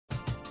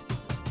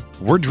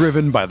We're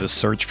driven by the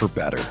search for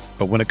better.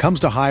 But when it comes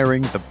to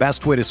hiring, the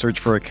best way to search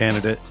for a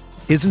candidate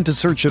isn't to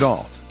search at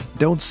all.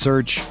 Don't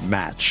search,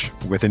 match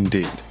with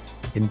Indeed.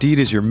 Indeed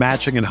is your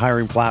matching and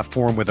hiring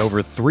platform with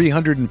over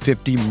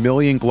 350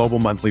 million global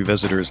monthly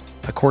visitors,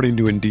 according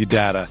to Indeed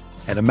data,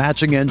 and a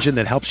matching engine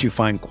that helps you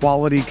find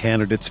quality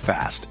candidates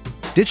fast.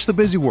 Ditch the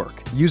busy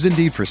work. Use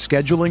Indeed for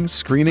scheduling,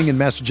 screening, and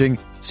messaging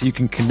so you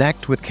can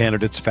connect with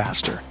candidates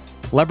faster.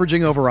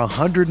 Leveraging over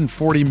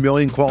 140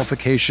 million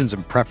qualifications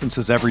and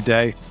preferences every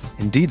day,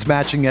 Indeed's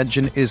matching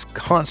engine is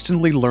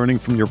constantly learning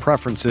from your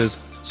preferences,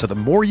 so the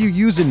more you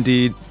use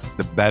Indeed,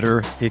 the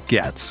better it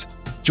gets.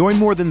 Join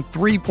more than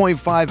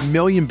 3.5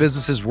 million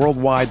businesses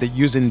worldwide that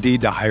use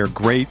Indeed to hire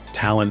great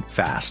talent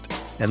fast.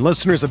 And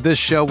listeners of this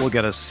show will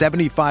get a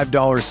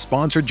 $75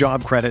 sponsored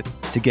job credit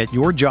to get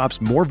your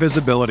jobs more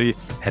visibility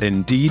at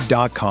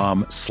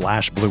Indeed.com/Blue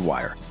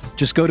Wire.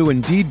 Just go to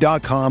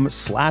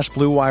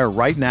Indeed.com/Blue Wire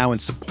right now and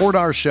support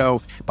our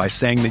show by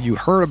saying that you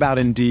heard about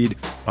Indeed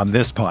on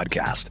this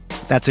podcast.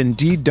 That's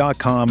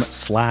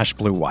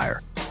Indeed.com/Blue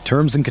Wire.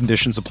 Terms and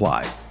conditions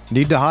apply.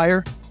 Need to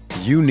hire?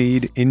 You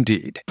need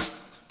Indeed.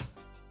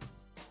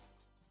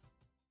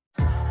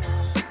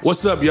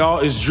 What's up, y'all?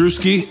 It's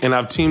Drewski, and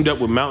I've teamed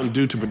up with Mountain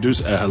Dew to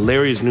produce a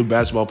hilarious new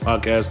basketball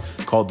podcast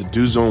called The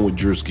Dew Zone with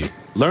Drewski.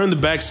 Learn the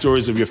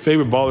backstories of your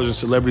favorite ballers and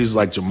celebrities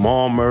like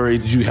Jamal Murray.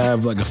 Did you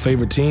have like a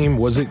favorite team?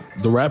 Was it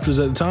the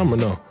Raptors at the time or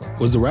no?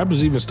 Was the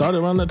Raptors even started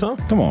around that time?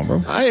 Come on,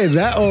 bro. I ain't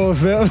that old,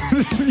 fam.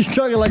 You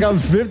talking like I'm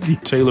 50.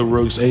 Taylor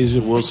Rooks, Asia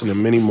Wilson,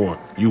 and many more.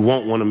 You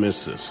won't want to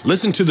miss this.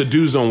 Listen to The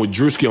Dew Zone with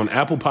Drewski on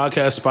Apple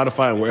Podcasts,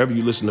 Spotify, and wherever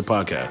you listen to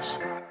podcasts.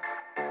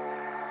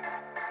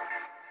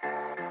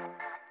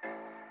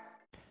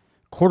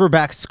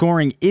 Quarterback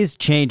scoring is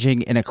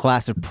changing, and a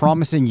class of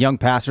promising young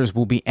passers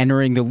will be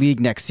entering the league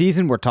next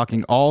season. We're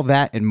talking all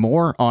that and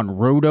more on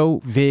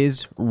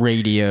RotoViz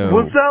Radio.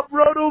 What's up,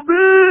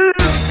 RotoViz?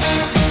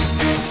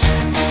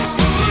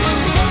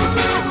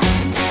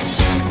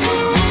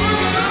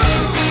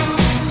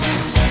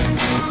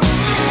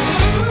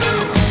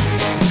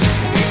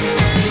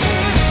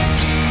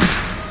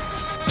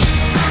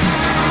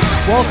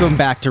 Welcome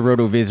back to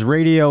RotoViz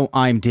Radio.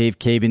 I'm Dave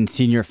Cabin,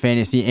 Senior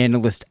Fantasy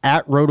Analyst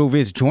at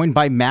RotoViz, joined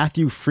by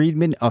Matthew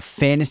Friedman of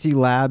Fantasy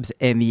Labs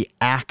and the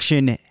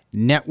Action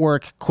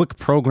Network. Quick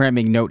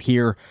programming note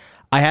here.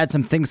 I had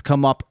some things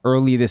come up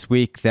early this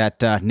week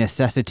that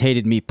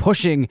necessitated me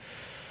pushing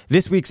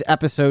this week's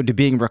episode to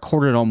being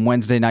recorded on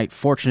Wednesday night.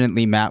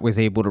 Fortunately, Matt was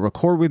able to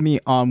record with me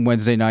on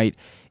Wednesday night.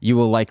 You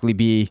will likely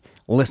be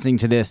listening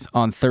to this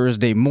on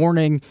Thursday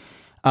morning.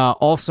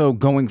 Also,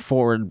 going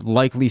forward,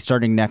 likely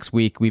starting next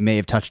week, we may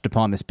have touched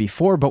upon this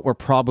before, but we're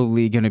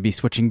probably going to be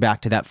switching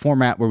back to that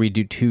format where we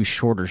do 2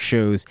 shorter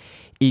shows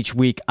each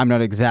week. I'm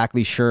not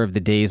exactly sure of the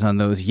days on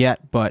those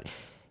yet, but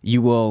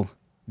you will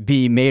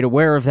be made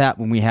aware of that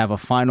when we have a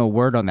final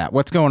word on that.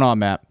 What's going on,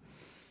 Matt?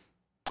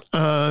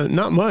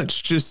 Not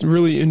much. Just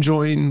really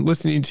enjoying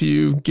listening to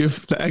you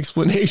give the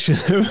explanation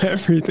of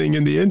everything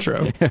in the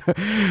intro.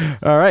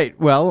 All right.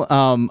 Well,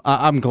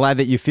 I'm glad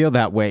that you feel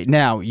that way.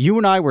 Now, you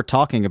and I were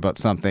talking about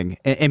something,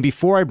 and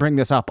before I bring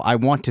this up, I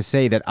want to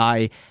say that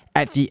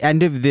at the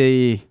end of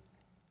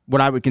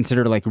what I would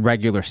consider like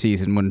regular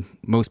season, when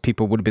most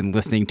people would have been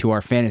listening to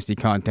our fantasy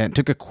content,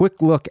 took a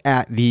quick look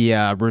at the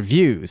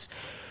reviews.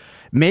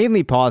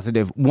 Mainly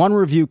positive. One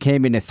review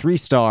came in a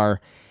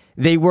 3-star.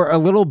 They were a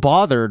little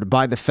bothered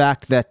by the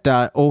fact that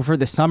over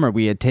the summer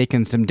we had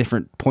taken some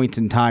different points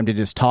in time to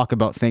just talk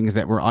about things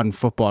that were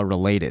unfootball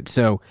related.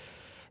 So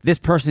this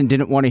person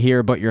didn't want to hear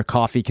about your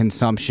coffee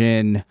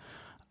consumption,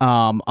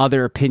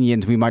 other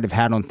opinions we might have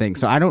had on things.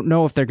 So I don't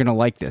know if they're going to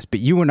like this, but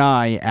you and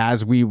I,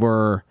 as we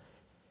were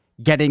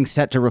getting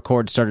set to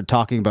record, started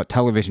talking about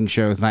television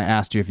shows, and I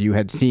asked you if you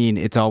had seen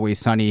It's Always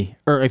Sunny,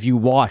 or if you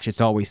watch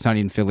It's Always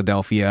Sunny in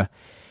Philadelphia,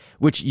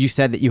 which you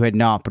said that you had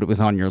not, but it was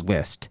on your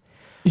list.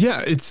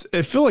 Yeah,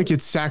 I feel like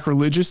it's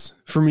sacrilegious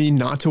for me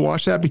not to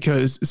watch that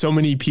because so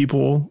many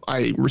people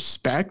I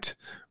respect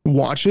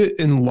watch it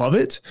and love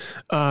it.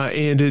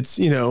 And it's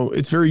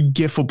very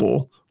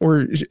gifable,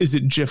 or is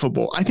it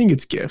gifable? I think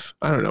it's GIF.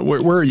 I don't know.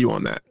 Where are you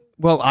on that?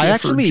 Well, I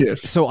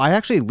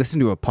actually listened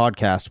to a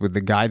podcast with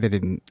the guy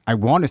I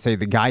want to say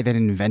the guy that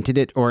invented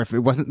it, or if it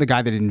wasn't the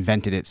guy that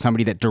invented it,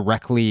 somebody that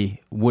directly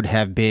would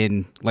have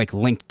been like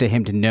linked to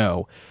him to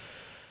know.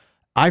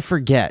 I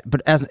forget,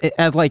 but as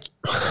like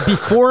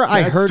before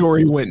I heard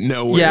story went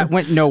nowhere. Yeah, it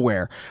went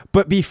nowhere.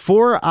 But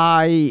before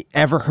I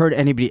ever heard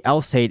anybody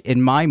else say it,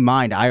 in my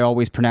mind, I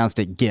always pronounced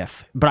it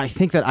GIF. But I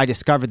think that I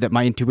discovered that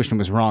my intuition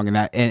was wrong, and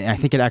I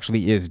think it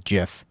actually is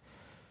GIF.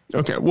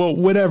 Okay, well,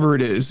 whatever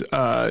it is,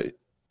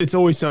 It's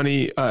Always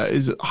Sunny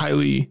is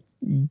highly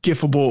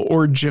gifable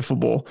or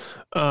gifable.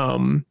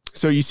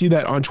 So you see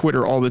that on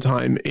Twitter all the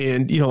time,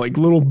 and like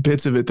little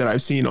bits of it that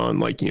I've seen on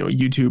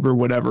YouTube or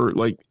whatever,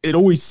 like it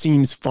always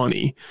seems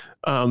funny.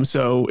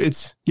 So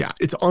it's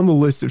on the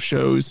list of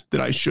shows that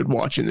I should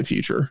watch in the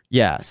future.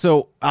 Yeah.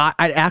 So it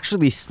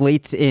actually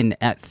slates in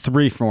at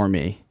 3 for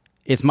me.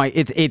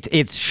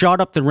 It's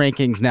shot up the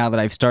rankings now that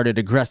I've started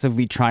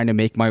aggressively trying to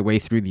make my way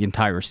through the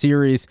entire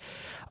series.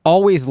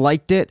 Always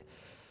liked it.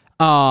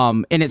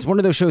 And it's one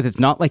of those shows, it's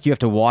not like you have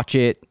to watch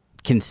it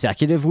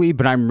consecutively,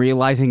 but I'm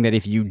realizing that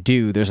if you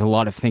do, there's a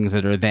lot of things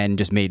that are then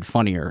just made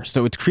funnier.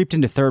 So it's creeped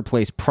into third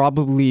place,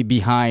 probably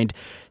behind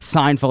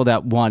Seinfeld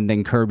at 1,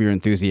 then Curb Your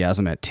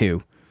Enthusiasm at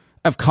 2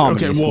 of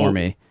comedies for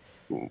me.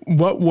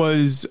 What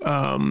was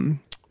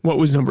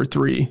number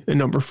 3 and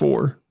number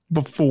 4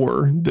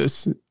 before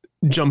this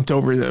jumped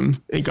over them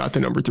and got the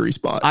number 3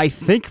 spot? I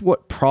think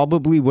what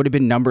probably would have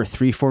been number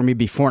 3 for me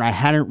before, and I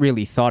hadn't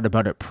really thought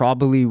about it,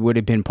 probably would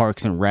have been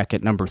Parks and Rec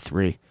at number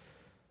 3.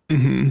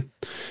 Mm-hmm.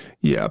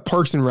 Yeah,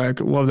 Parks and Rec,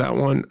 love that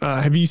one.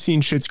 Have you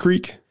seen Schitt's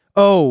Creek?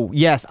 Oh,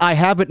 yes, I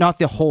have, but not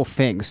the whole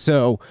thing.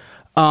 So,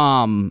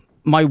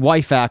 my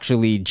wife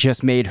actually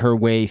just made her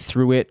way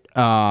through it.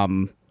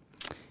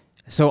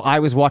 So I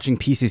was watching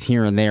pieces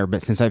here and there,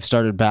 but since I've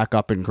started back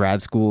up in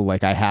grad school,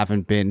 like I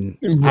haven't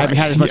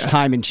had as much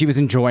time, and she was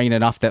enjoying it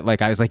enough that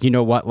like I was like, you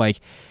know what, like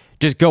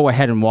just go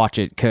ahead and watch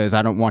it, because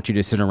I don't want you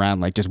to sit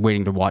around like just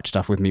waiting to watch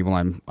stuff with me while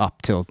I'm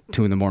up till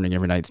 2 a.m.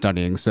 every night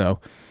studying. So.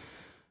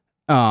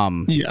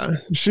 Yeah,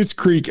 Schitt's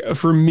Creek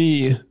for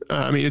me,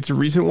 I mean, it's a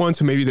recent one,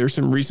 so maybe there's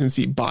some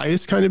recency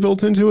bias kind of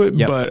built into it,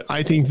 but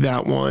I think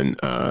that one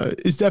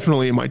is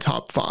definitely in my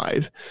top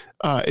 5,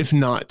 if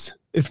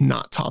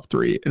not top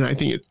 3. And I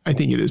think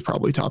it is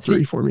probably top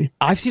 3 for me.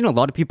 I've seen a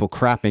lot of people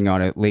crapping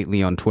on it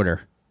lately on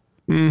Twitter.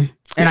 And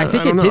I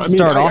think it did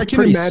start off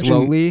pretty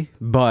slowly,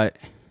 but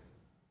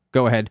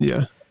go ahead.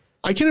 Yeah.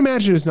 I can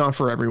imagine it's not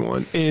for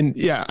everyone. And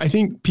yeah, I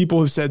think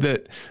people have said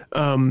that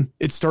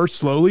it starts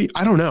slowly.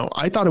 I don't know.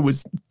 I thought it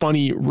was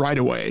funny right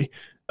away.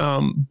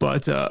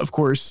 But of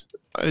course,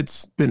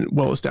 it's been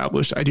well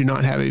established. I do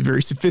not have a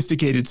very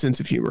sophisticated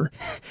sense of humor.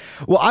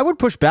 Well, I would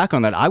push back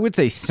on that. I would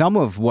say some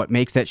of what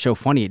makes that show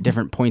funny at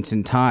different points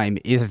in time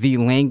is the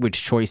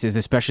language choices,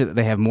 especially that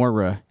they have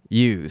more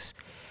use,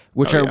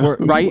 which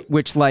right.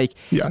 Which like,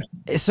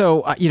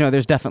 so,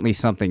 there's definitely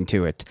something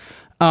to it.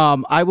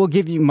 I will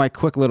give you my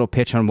quick little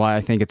pitch on why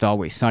I think It's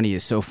Always Sunny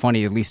is so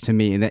funny, at least to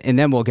me, and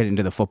then we'll get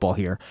into the football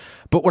here.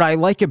 But what I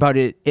like about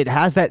it, it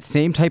has that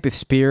same type of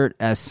spirit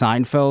as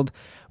Seinfeld,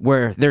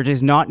 where there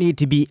does not need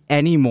to be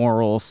any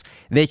morals.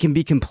 They can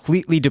be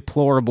completely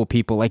deplorable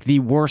people, like the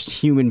worst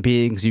human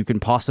beings you can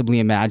possibly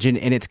imagine,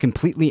 and it's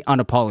completely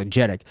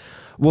unapologetic.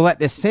 Well, at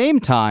the same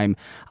time,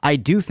 I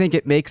do think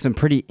it makes some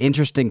pretty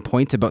interesting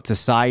points about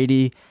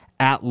society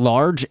at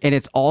large, and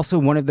it's also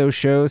one of those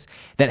shows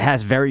that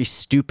has very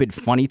stupid,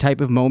 funny type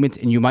of moments,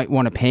 and you might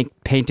want to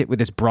paint it with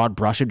this broad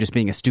brush of just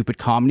being a stupid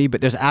comedy, but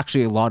there's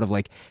actually a lot of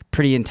like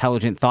pretty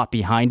intelligent thought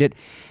behind it,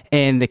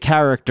 and the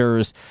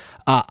characters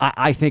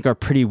I think are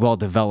pretty well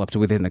developed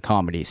within the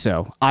comedy,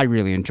 so I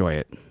really enjoy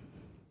it.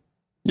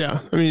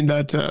 Yeah, I mean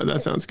that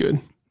sounds good.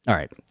 All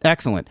right,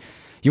 excellent.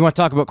 You want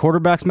to talk about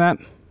quarterbacks, Matt?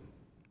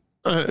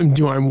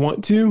 Do I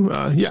want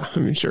to? Yeah, I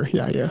mean, sure.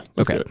 Yeah.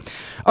 Let's do it.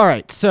 All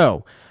right,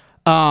 so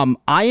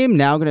I am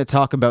now going to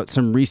talk about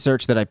some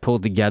research that I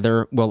pulled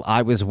together while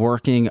I was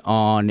working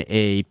on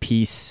a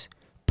piece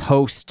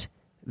post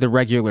the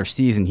regular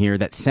season here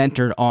that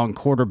centered on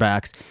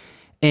quarterbacks.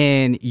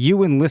 And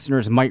you and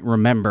listeners might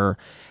remember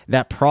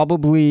that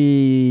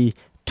probably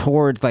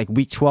towards like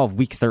week 12,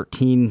 week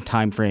 13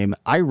 timeframe,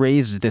 I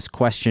raised this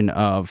question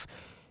of,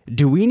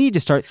 do we need to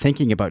start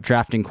thinking about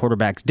drafting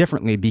quarterbacks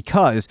differently?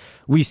 Because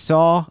we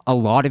saw a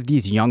lot of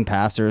these young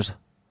passers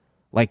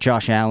like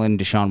Josh Allen,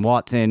 Deshaun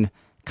Watson,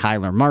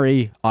 Kyler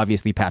Murray,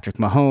 obviously Patrick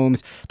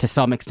Mahomes, to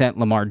some extent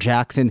Lamar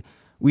Jackson.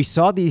 We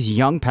saw these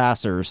young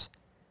passers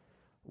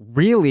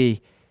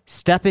really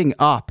stepping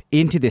up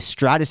into this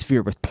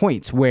stratosphere with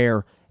points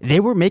where they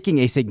were making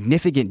a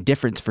significant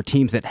difference for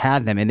teams that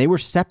had them, and they were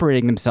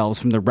separating themselves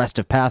from the rest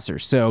of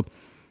passers. So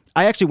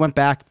I actually went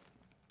back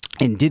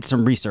and did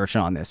some research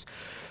on this.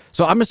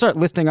 So I'm going to start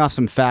listing off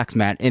some facts,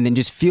 Matt, and then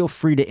just feel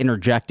free to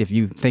interject if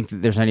you think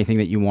that there's anything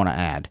that you want to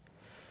add.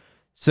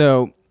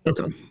 So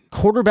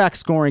quarterback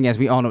scoring, as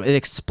we all know, it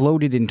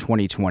exploded in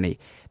 2020.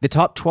 The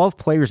top 12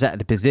 players at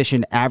the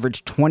position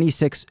averaged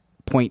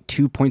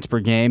 26.2 points per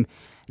game.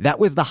 That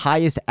was the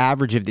highest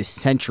average of this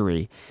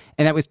century,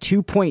 and that was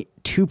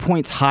 2.2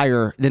 points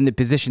higher than the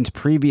position's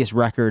previous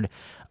record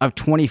of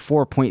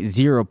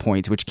 24.0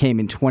 points, which came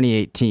in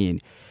 2018.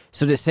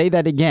 So to say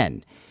that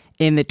again,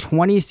 in the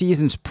 20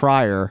 seasons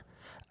prior,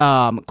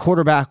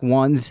 quarterback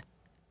ones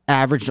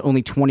averaged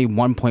only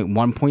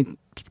 21.1 points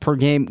per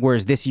game,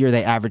 whereas this year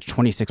they averaged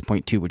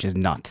 26.2, which is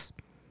nuts.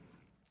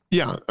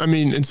 Yeah, I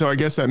mean, and so I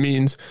guess that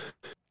means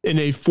in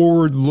a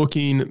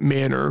forward-looking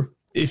manner,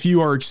 if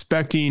you are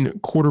expecting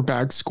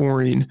quarterback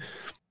scoring,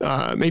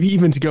 maybe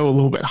even to go a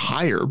little bit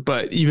higher,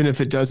 but even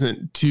if it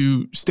doesn't,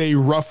 to stay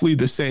roughly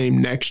the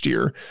same next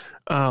year,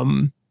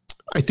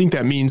 I think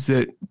that means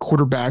that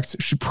quarterbacks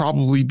should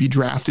probably be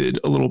drafted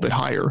a little bit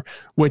higher,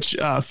 which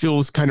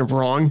feels kind of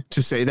wrong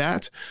to say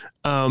that.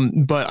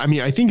 But I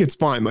mean, I think it's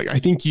fine. Like, I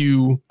think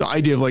the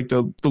idea of like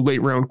the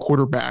late round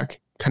quarterback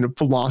kind of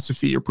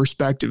philosophy or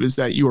perspective is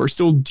that you are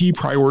still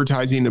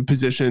deprioritizing a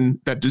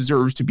position that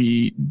deserves to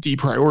be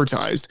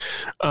deprioritized.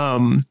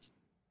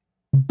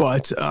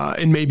 but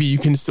and maybe you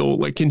can still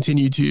like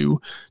continue to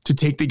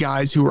take the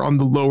guys who are on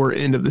the lower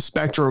end of the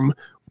spectrum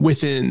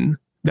within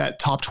that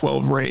top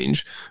 12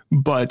 range.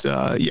 But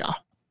yeah,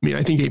 I mean,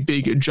 I think a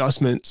big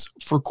adjustment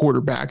for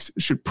quarterbacks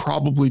should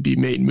probably be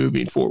made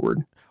moving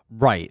forward.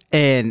 Right.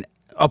 And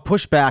a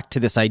pushback to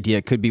this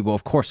idea could be, well,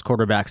 of course,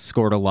 quarterbacks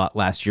scored a lot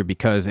last year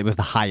because it was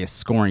the highest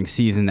scoring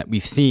season that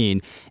we've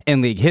seen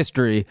in league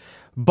history.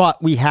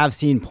 But we have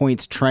seen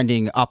points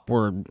trending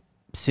upward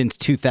since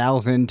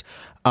 2000.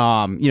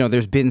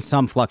 There's been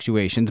some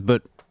fluctuations,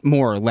 but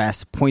more or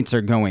less points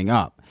are going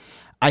up.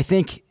 I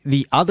think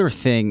the other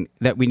thing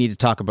that we need to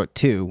talk about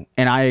too,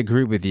 and I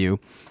agree with you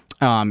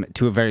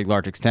to a very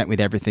large extent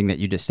with everything that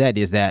you just said,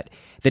 is that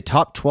the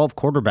top 12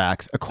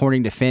 quarterbacks,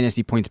 according to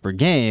fantasy points per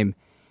game,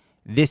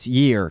 this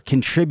year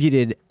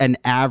contributed an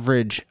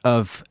average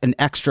of an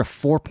extra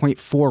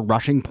 4.4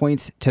 rushing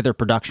points to their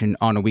production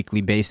on a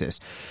weekly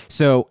basis.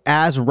 So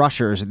as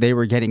rushers, they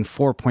were getting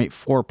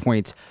 4.4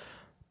 points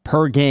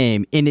per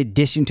game in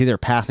addition to their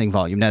passing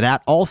volume. Now,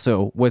 that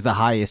also was the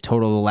highest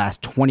total of the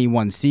last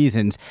 21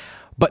 seasons.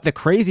 But the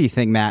crazy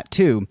thing, Matt,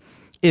 too,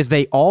 is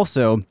they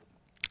also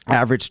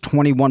averaged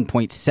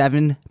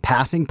 21.7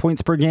 passing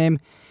points per game,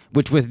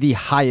 which was the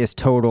highest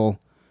total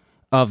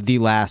of the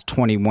last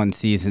 21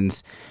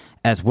 seasons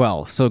as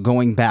well. So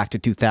going back to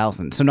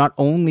 2000. So not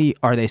only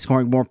are they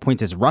scoring more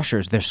points as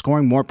rushers, they're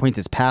scoring more points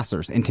as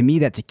passers. And to me,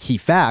 that's a key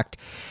fact,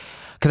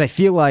 because I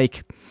feel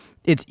like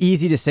it's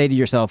easy to say to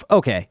yourself,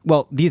 okay,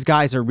 well, these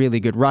guys are really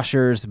good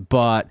rushers,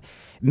 but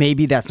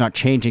maybe that's not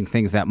changing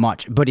things that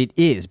much. But it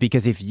is,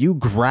 because if you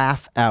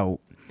graph out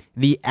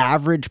the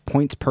average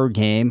points per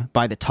game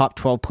by the top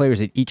 12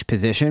 players at each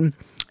position,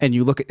 and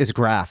you look at this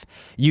graph,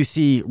 you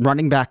see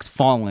running backs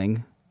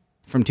falling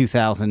from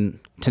 2000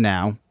 to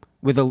now,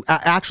 with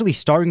actually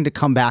starting to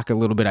come back a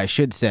little bit, I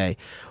should say.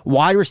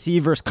 Wide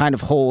receivers kind of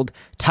hold.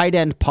 Tight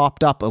end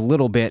popped up a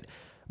little bit.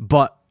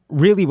 But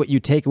really what you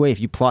take away if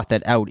you plot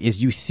that out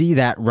is you see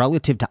that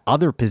relative to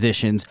other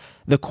positions,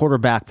 the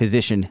quarterback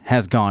position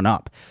has gone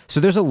up. So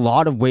there's a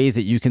lot of ways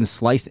that you can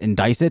slice and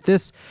dice at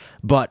this,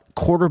 but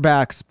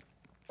quarterbacks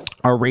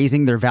are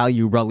raising their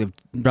value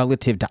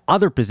relative to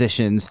other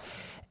positions.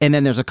 And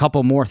then there's a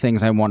couple more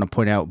things I want to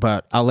put out,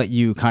 but I'll let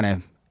you kind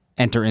of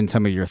enter in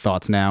some of your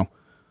thoughts now.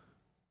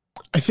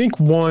 I think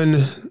one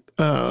thing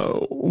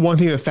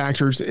that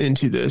factors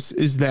into this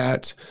is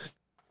that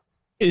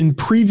in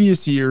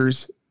previous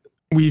years,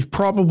 we've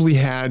probably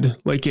had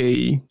like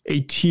a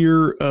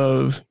tier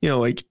of,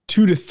 like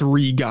 2 to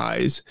 3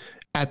 guys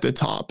at the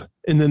top.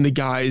 And then the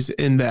guys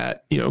in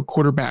that,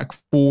 quarterback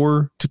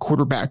 4 to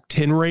quarterback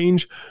 10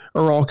 range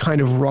are all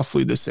kind of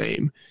roughly the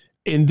same.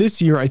 And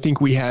this year, I think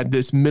we had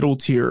this middle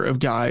tier of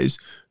guys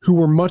who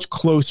were much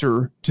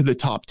closer to the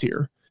top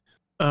tier.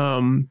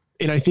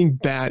 And I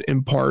think that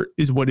in part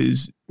is what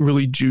is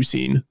really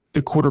juicing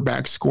the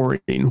quarterback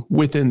scoring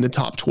within the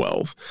top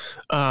 12.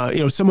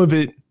 Some of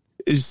it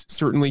is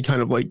certainly kind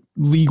of like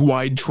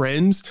league-wide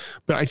trends,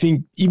 but I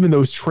think even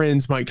those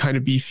trends might kind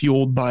of be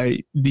fueled by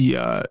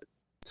the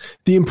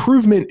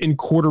improvement in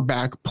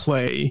quarterback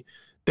play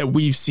that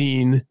we've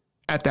seen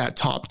at that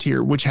top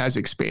tier, which has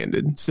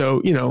expanded.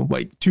 So,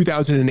 like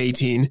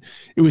 2018,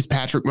 it was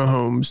Patrick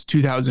Mahomes.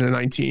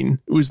 2019,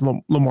 it was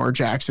Lamar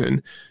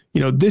Jackson.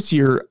 This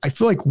year, I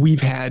feel like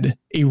we've had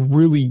a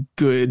really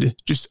good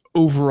just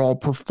overall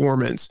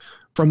performance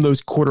from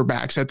those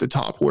quarterbacks at the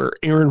top, where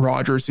Aaron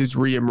Rodgers has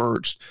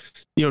reemerged.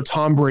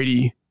 Tom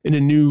Brady in a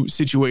new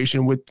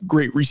situation with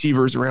great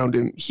receivers around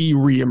him, he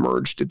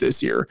reemerged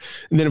this year.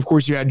 And then, of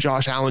course, you had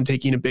Josh Allen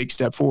taking a big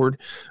step forward.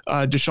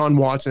 Deshaun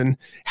Watson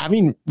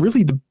having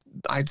really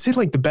I'd say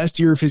like the best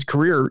year of his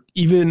career,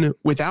 even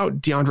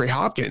without DeAndre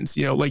Hopkins.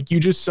 Like you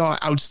just saw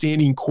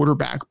outstanding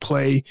quarterback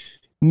play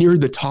near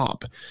the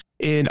top.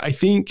 And I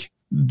think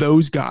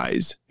those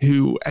guys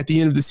who at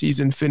the end of the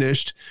season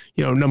finished,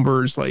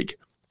 numbers like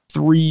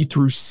 3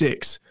 through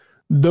 6,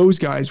 those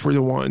guys were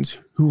the ones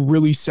who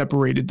really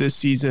separated this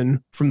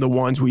season from the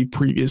ones we've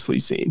previously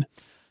seen.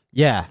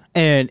 Yeah.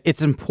 And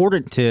it's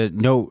important to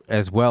note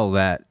as well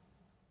that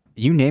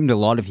you named a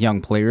lot of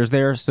young players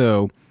there.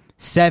 So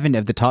 7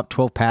 of the top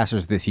 12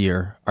 passers this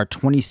year are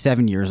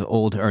 27 years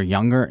old or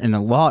younger, and a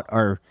lot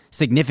are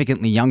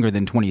significantly younger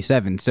than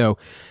 27. So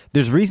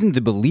there's reason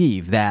to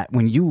believe that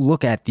when you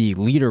look at the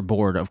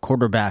leaderboard of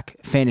quarterback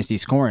fantasy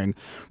scoring,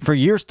 for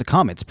years to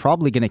come, it's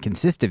probably going to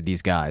consist of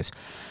these guys.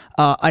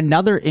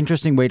 Another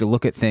interesting way to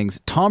look at things,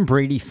 Tom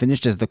Brady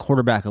finished as the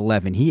quarterback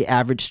 11. He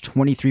averaged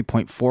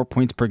 23.4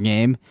 points per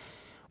game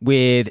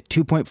with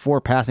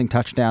 2.4 passing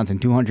touchdowns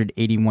and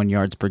 281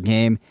 yards per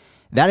game.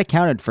 That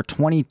accounted for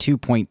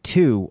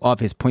 22.2 of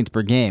his points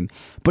per game,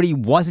 but he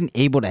wasn't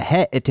able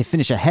to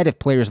finish ahead of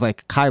players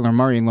like Kyler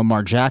Murray and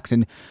Lamar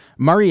Jackson.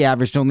 Murray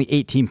averaged only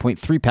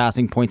 18.3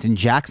 passing points and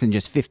Jackson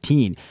just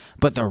 15,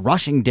 but the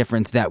rushing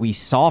difference that we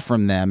saw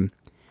from them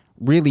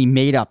really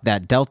made up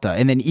that delta.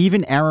 And then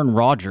even Aaron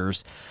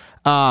Rodgers,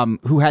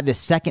 who had the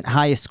second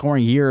highest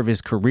scoring year of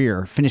his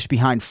career, finished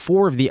behind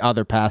 4 of the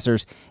other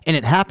passers, and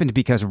it happened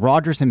because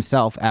Rodgers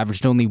himself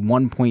averaged only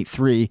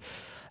 1.3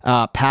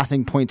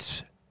 passing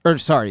points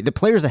the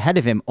players ahead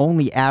of him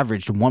only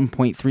averaged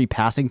 1.3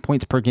 passing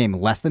points per game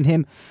less than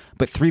him,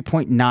 but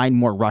 3.9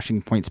 more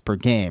rushing points per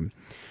game.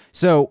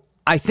 So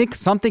I think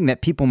something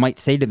that people might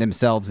say to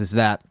themselves is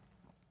that,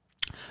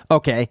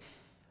 okay,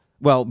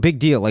 well, big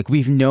deal. Like,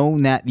 we've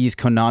known that these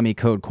Konami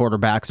code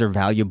quarterbacks are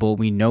valuable.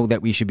 We know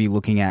that we should be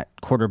looking at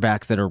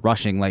quarterbacks that are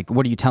rushing. Like,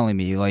 what are you telling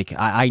me? Like,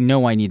 I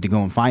know I need to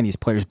go and find these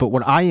players. But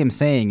what I am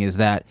saying is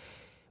that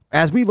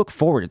as we look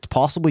forward, it's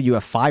possible you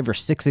have 5 or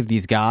 6 of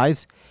these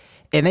guys,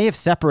 and they have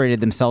separated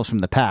themselves from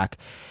the pack.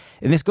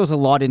 And this goes a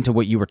lot into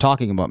what you were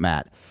talking about,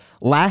 Matt.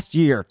 Last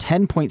year,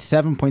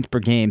 10.7 points per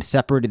game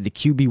separated the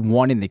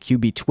QB1 and the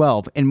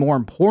QB12. And more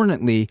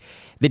importantly,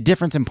 the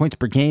difference in points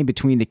per game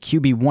between the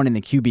QB1 and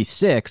the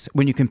QB6,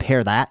 when you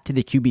compare that to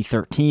the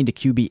QB13 to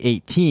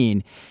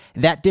QB18,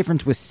 that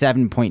difference was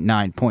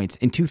 7.9 points.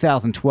 In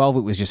 2012,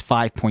 it was just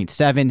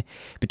 5.7.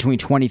 Between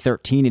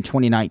 2013 and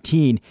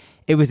 2019,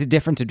 it was a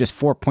difference of just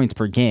 4 points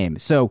per game.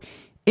 So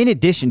in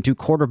addition to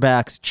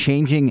quarterbacks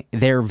changing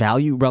their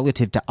value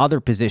relative to other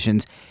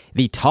positions,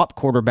 the top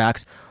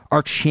quarterbacks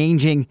are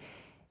changing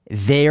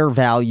their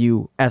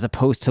value as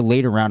opposed to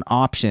later round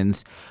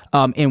options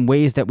in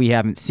ways that we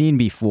haven't seen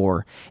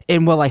before.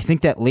 And while I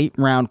think that late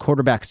round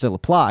quarterback still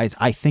applies,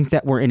 I think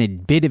that we're in a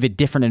bit of a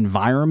different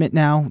environment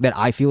now that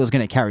I feel is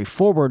going to carry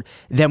forward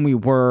than we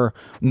were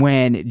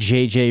when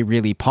JJ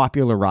really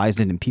popularized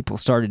it and people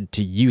started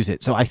to use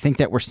it. So I think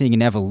that we're seeing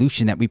an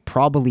evolution that we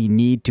probably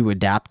need to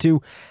adapt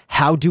to.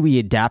 How do we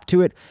adapt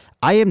to it?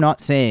 I am not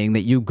saying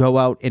that you go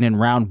out and in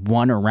round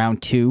 1 or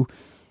round 2,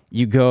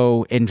 you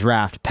go and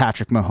draft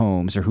Patrick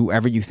Mahomes or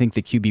whoever you think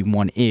the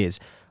QB1 is.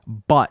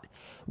 But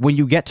when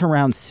you get to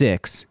round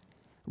 6,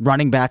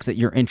 running backs that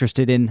you're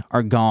interested in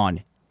are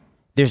gone.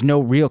 There's no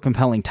real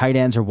compelling tight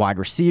ends or wide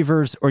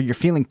receivers, or you're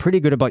feeling pretty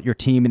good about your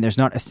team and there's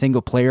not a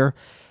single player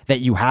that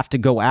you have to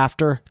go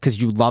after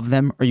because you love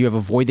them or you have a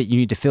void that you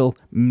need to fill.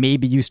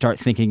 Maybe you start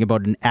thinking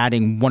about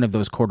adding one of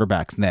those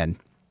quarterbacks then.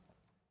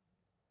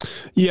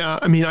 Yeah,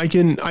 I mean, I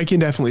can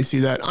definitely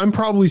see that. I'm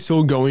probably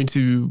still going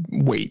to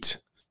wait.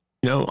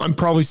 You know, I'm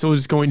probably still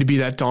just going to be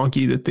that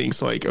donkey that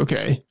thinks like,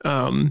 okay,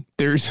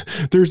 there's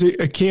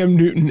a Cam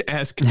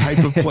Newton-esque type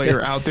of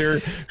player out there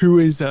who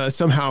is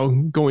somehow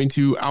going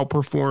to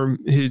outperform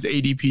his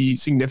ADP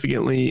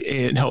significantly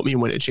and help me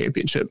win a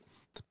championship.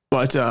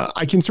 But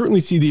I can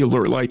certainly see the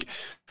alert, like,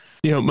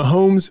 you know,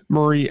 Mahomes,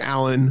 Murray,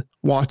 Allen,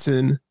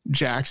 Watson,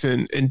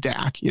 Jackson, and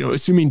Dak, you know,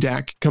 assuming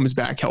Dak comes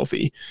back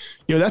healthy,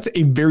 you know, that's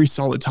a very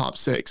solid top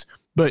 6.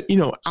 But, you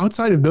know,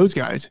 outside of those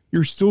guys,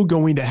 you're still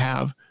going to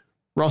have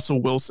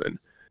Russell Wilson,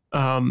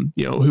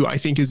 you know, who I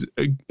think is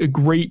a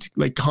great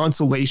like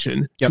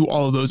consolation to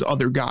all of those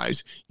other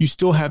guys. You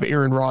still have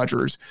Aaron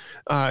Rodgers.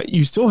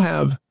 You still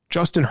have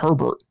Justin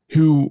Herbert,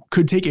 who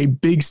could take a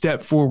big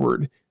step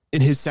forward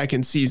in his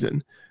second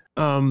season.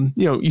 You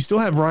know, you still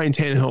have Ryan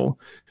Tannehill,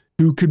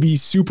 who could be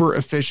super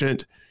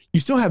efficient. You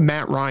still have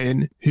Matt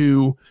Ryan,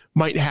 who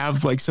might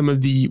have like some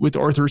of the, with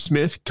Arthur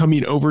Smith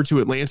coming over to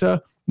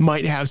Atlanta,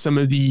 might have some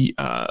of the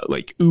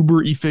like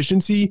uber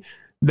efficiency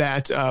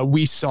that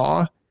we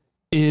saw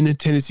in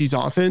Tennessee's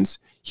offense.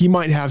 He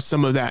might have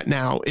some of that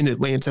now in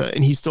Atlanta,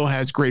 and he still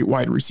has great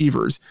wide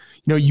receivers.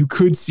 You know, you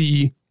could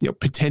see, you know,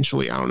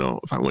 potentially, I don't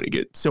know if I want to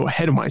get so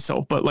ahead of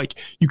myself, but like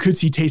you could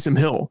see Taysom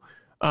Hill.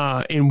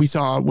 And we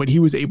saw what he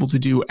was able to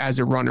do as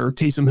a runner,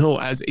 Taysom Hill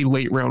as a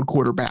late round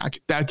quarterback.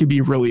 That could be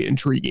really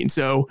intriguing.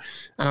 So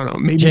I don't know,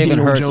 maybe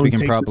Daniel Jones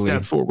takes a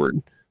step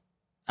forward.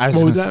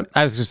 What was that?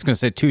 I was just going to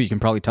say too, you can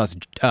probably toss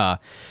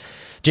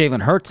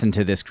Jalen Hurts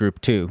into this group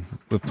too,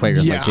 with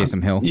players like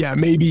Taysom Hill.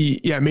 Maybe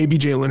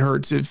Jalen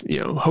Hurts, if, you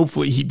know,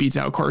 hopefully he beats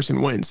out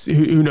Carson Wentz.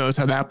 Who knows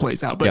how that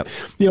plays out? But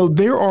you know,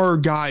 there are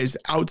guys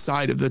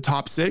outside of the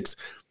top 6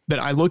 that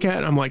I look at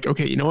and I'm like,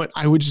 okay, you know what?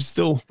 I would just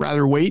still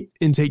rather wait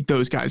and take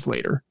those guys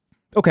later.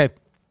 Okay,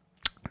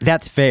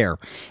 that's fair.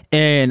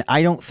 And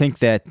I don't think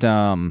that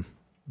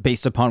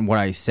based upon what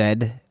I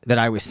said, that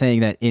I was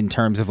saying that in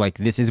terms of like,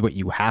 this is what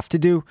you have to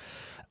do.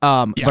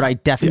 But I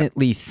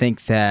definitely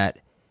think that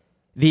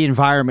the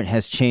environment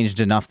has changed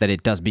enough that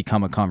it does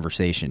become a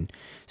conversation.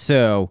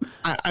 So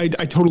I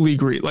totally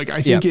agree. Like,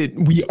 I think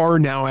we are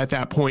now at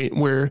that point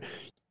where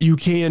you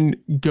can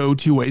go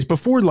 2 ways.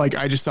 Before, like,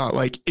 I just thought,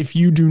 like, if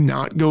you do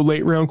not go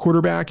late round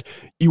quarterback,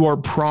 you are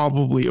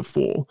probably a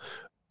fool.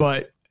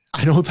 But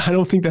I don't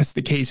think that's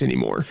the case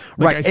anymore.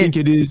 Like, I think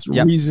it is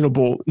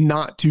reasonable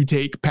not to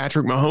take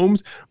Patrick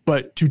Mahomes,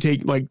 but to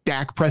take like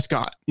Dak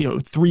Prescott, you know,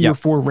 3 or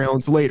 4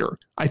 rounds later.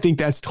 I think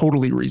that's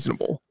totally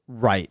reasonable.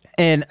 Right.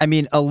 And I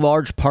mean, a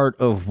large part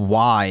of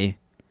why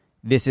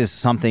this is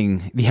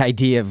something, the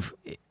idea of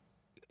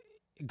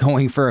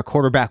going for a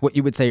quarterback, what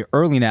you would say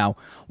early now,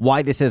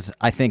 why this is,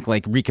 I think,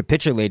 like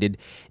recapitulated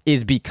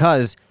is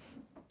because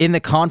in the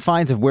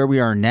confines of where we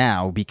are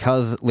now,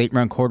 because late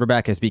round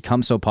quarterback has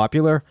become so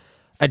popular,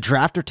 a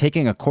drafter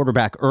taking a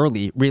quarterback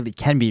early really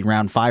can be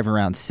round 5 or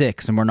round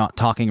 6. And we're not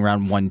talking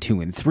around 1,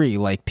 2, and 3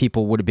 like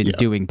people would have been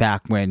doing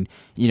back when,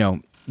 you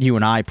know, you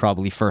and I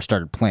probably first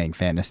started playing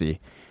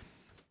fantasy.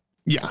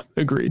 Yeah,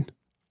 agreed.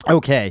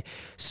 Okay,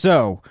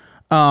 so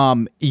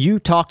You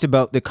talked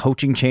about the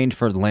coaching change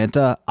for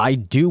Atlanta. I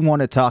do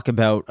want to talk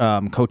about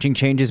coaching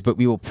changes, but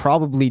we will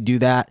probably do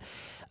that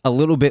a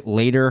little bit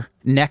later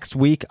next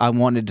week. I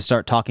wanted to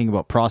start talking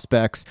about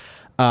prospects.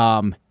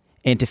 And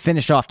to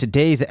finish off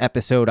today's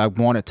episode, I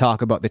want to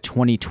talk about the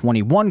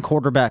 2021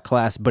 quarterback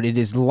class, but it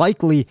is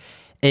likely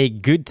a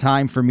good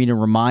time for me to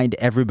remind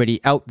everybody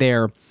out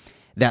there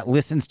that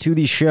listens to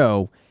the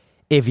show,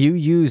 if you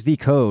use the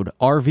code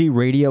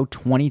RVRadio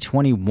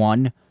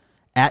 2021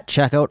 at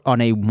checkout on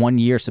a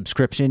 1-year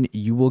subscription,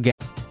 you will get...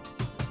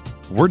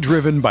 We're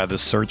driven by the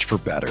search for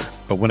better.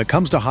 But when it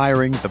comes to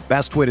hiring, the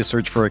best way to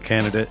search for a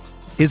candidate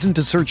isn't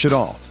to search at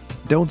all.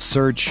 Don't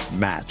search,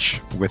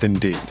 match with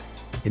Indeed.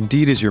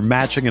 Indeed is your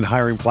matching and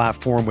hiring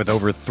platform with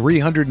over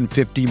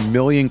 350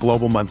 million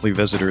global monthly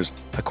visitors,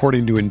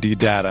 according to Indeed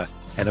data,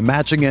 and a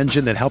matching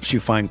engine that helps you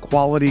find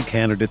quality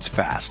candidates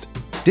fast.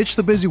 Ditch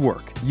the busy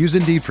work. Use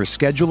Indeed for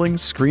scheduling,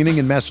 screening,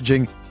 and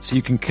messaging so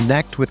you can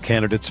connect with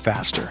candidates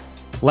faster.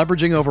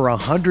 Leveraging over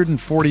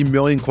 140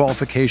 million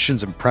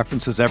qualifications and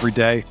preferences every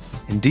day,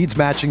 Indeed's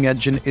matching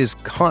engine is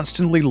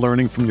constantly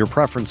learning from your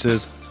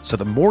preferences, so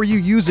the more you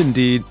use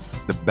Indeed,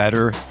 the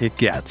better it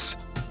gets.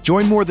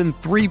 Join more than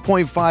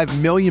 3.5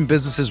 million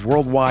businesses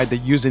worldwide that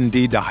use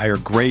Indeed to hire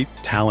great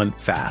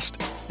talent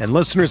fast. And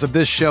listeners of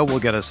this show will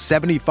get a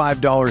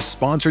 $75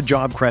 sponsored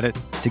job credit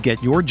to get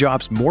your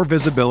jobs more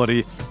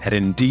visibility at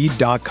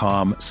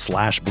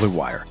Indeed.com/Blue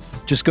Wire.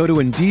 Just go to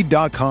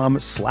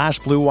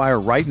Indeed.com/Blue Wire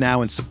right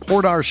now and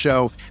support our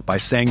show by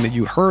saying that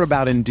you heard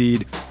about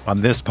Indeed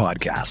on this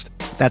podcast.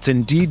 That's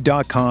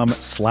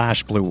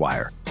Indeed.com/Blue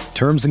Wire.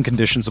 Terms and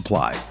conditions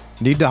apply.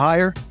 Need to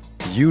hire?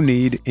 You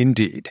need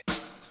Indeed.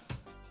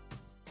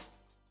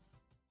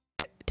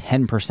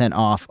 10%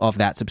 off of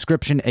that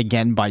subscription,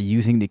 again, by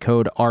using the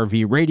code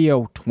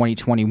RVRadio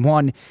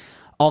 2021.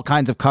 All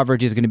kinds of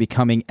coverage is going to be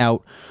coming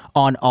out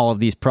on all of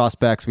these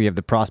prospects. We have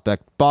the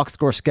Prospect Box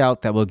Score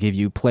Scout that will give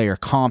you player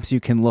comps you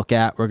can look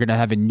at. We're going to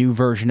have a new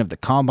version of the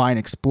Combine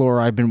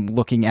Explorer I've been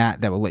looking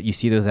at that will let you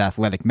see those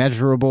athletic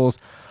measurables.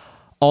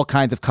 All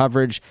kinds of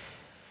coverage.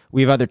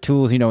 We have other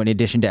tools, in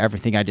addition to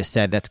everything I just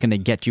said, that's going to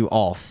get you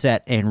all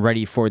set and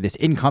ready for this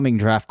incoming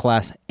draft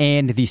class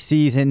and the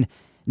season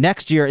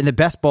next year. And the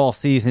best ball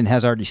season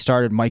has already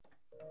started, Mike.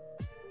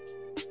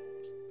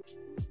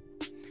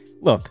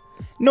 Look,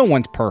 no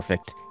one's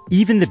perfect.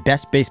 Even the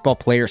best baseball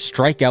players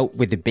strike out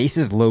with the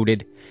bases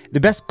loaded. The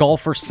best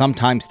golfers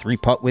sometimes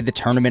three-putt with the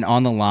tournament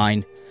on the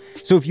line.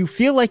 So if you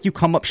feel like you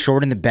come up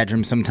short in the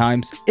bedroom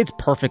sometimes, it's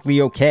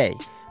perfectly okay.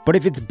 But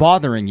if it's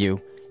bothering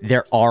you,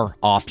 there are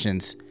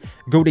options.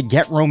 Go to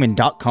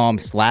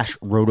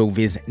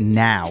GetRoman.com/RotoViz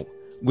now.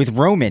 With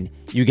Roman,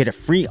 you get a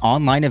free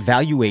online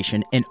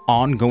evaluation and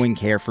ongoing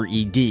care for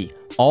ED,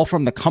 all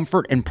from the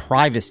comfort and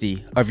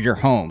privacy of your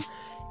home.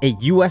 A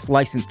U.S.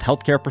 licensed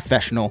healthcare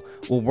professional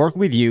will work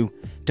with you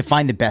to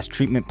find the best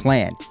treatment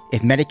plan.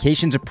 If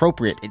medication's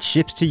appropriate, it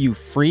ships to you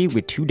free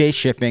with 2-day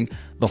shipping.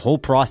 The whole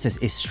process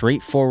is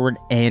straightforward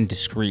and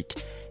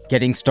discreet.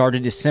 Getting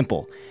started is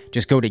simple.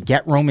 Just go to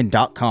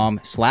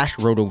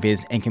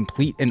GetRoman.com/RotoViz and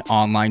complete an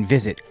online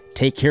visit.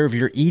 Take care of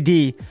your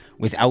ED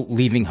without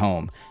leaving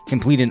home.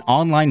 Complete an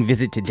online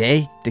visit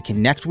today to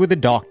connect with a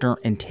doctor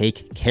and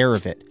take care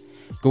of it.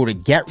 Go to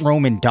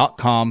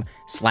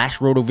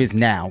GetRoman.com/RotoViz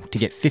now to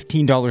get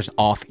 $15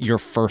 off your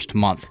first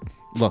month.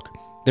 Look,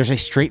 there's a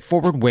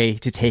straightforward way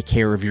to take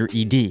care of your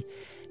ED.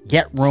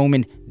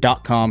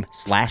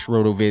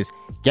 GetRoman.com/RotoViz.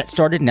 Get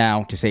started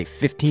now to save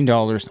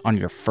 $15 on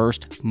your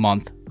first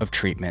month of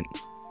treatment.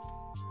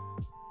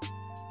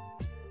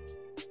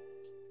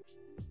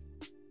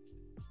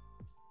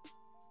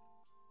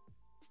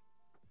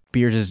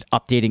 Beers is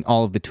updating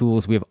all of the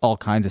tools. We have all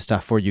kinds of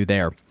stuff for you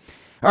there.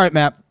 All right,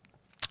 Matt,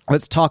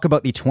 let's talk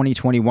about the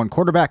 2021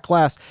 quarterback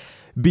class.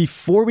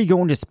 Before we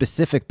go into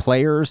specific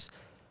players,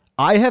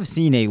 I have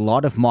seen a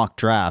lot of mock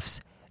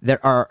drafts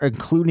that are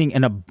including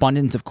an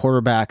abundance of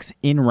quarterbacks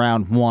in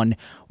round one.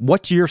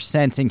 What's your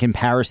sense in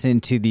comparison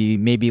to the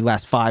maybe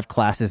last 5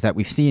 classes that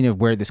we've seen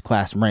of where this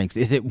class ranks?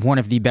 Is it one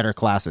of the better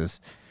classes?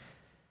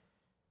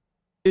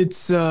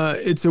 It's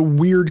a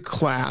weird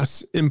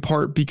class in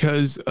part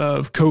because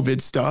of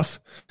COVID stuff.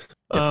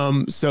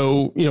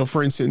 So,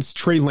 for instance,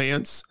 Trey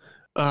Lance,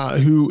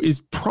 who is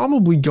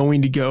probably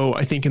going to go,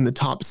 I think, in the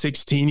top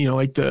 16,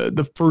 like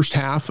the first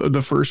half of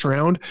the first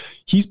round.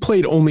 He's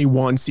played only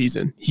one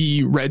season.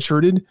 He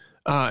redshirted,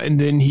 and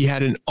then he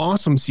had an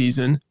awesome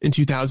season in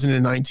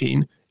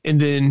 2019. And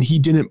then he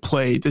didn't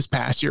play this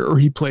past year, or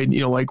he played,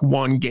 like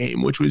one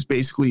game, which was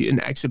basically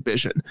an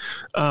exhibition.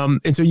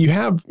 And so you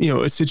have,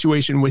 a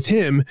situation with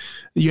him.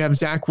 You have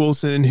Zach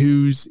Wilson,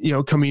 who's,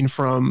 coming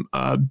from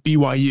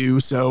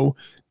BYU. So,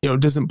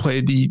 doesn't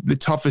play the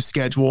toughest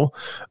schedule.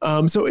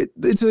 So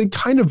it's a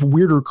kind of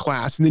weirder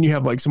class. And then you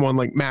have like someone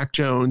like Mac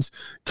Jones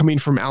coming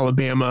from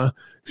Alabama,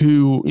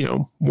 who,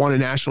 won a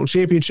national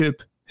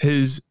championship,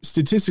 has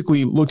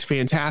statistically looked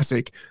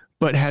fantastic,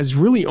 but has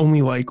really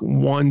only like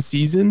one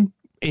season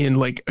and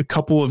like a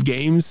couple of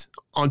games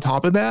on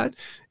top of that.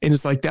 And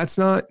it's like, that's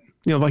not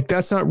like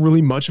that's not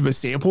really much of a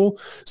sample.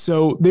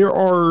 So there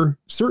are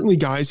certainly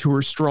guys who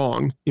are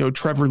strong,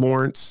 Trevor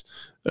Lawrence,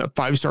 a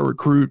 5-star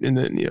recruit. And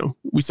then,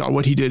 we saw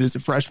what he did as a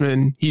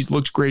freshman. He's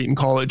looked great in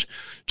college.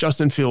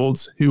 Justin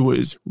Fields, who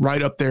was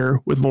right up there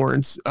with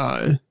Lawrence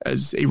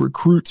as a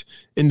recruit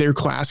in their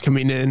class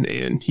coming in.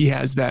 And he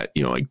has that,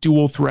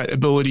 dual threat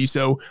ability.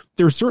 So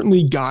there are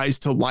certainly guys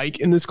to like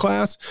in this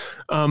class.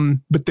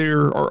 But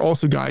there are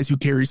also guys who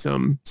carry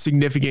some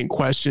significant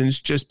questions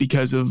just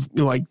because of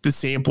the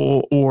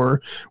sample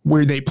or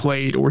where they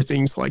played or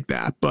things like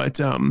that. But,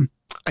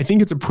 I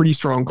think it's a pretty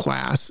strong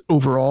class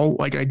overall.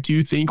 I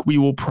do think we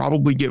will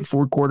probably get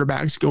 4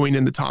 quarterbacks going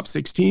in the top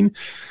 16.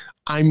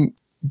 I'm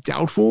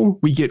doubtful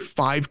we get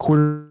 5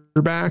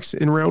 quarterbacks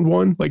in round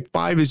 1.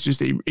 5 is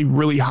just a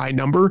really high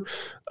number.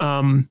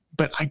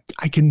 But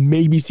I can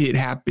maybe see it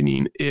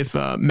happening if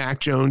Mac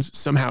Jones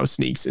somehow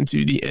sneaks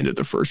into the end of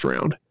the first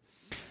round.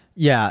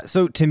 Yeah.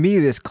 So to me,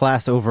 this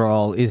class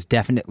overall is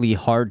definitely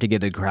hard to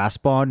get a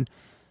grasp on.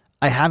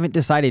 I haven't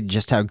decided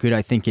just how good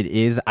I think it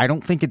is. I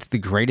don't think it's the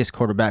greatest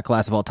quarterback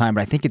class of all time, but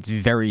I think it's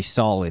very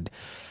solid.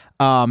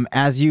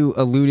 As you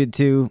alluded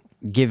to,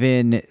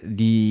 given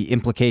the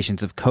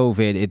implications of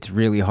COVID, it's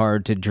really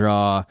hard to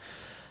draw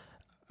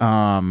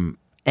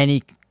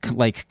any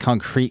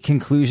concrete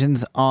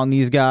conclusions on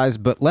these guys.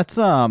 But let's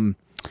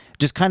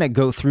just kind of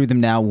go through them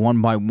now one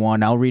by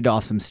one. I'll read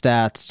off some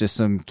stats, just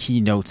some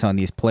key notes on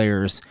these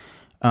players.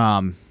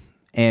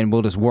 And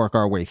we'll just work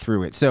our way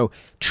through it. So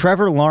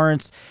Trevor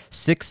Lawrence,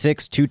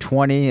 6'6",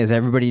 220, as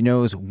everybody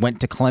knows,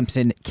 went to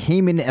Clemson,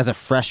 came in as a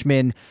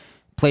freshman,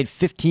 played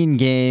 15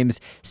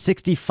 games,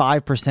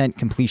 65%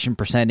 completion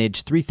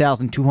percentage,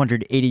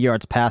 3,280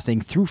 yards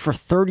passing, threw for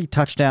 30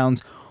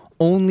 touchdowns,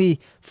 only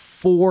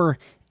 4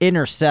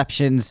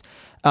 interceptions.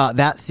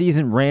 That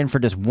season ran for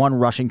just 1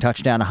 rushing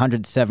touchdown,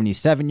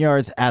 177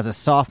 yards. As a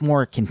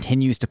sophomore,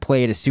 continues to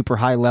play at a super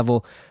high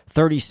level,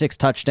 36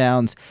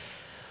 touchdowns.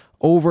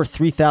 Over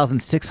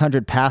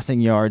 3,600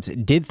 passing yards,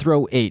 did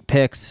throw 8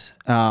 picks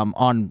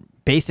on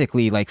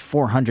basically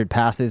 400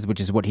 passes, which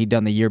is what he'd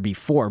done the year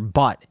before,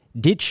 but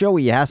did show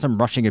he has some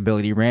rushing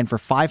ability, ran for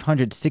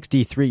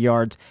 563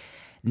 yards,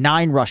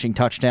 9 rushing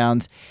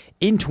touchdowns.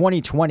 In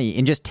 2020,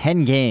 in just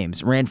 10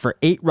 games, ran for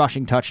 8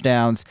 rushing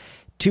touchdowns,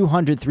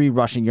 203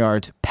 rushing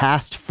yards,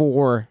 passed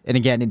for, and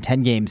again in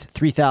 10 games,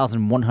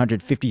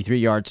 3,153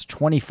 yards,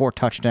 24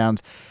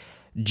 touchdowns,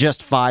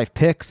 just 5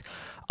 picks.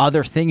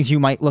 Other things you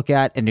might look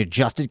at, an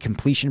adjusted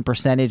completion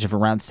percentage of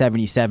around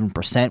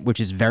 77%,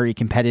 which is very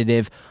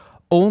competitive.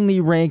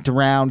 Only ranked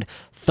around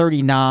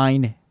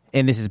 39,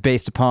 and this is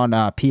based upon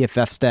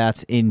PFF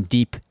stats in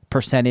deep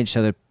percentage,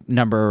 so the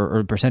number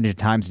or percentage of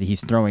times that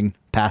he's throwing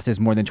passes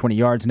more than 20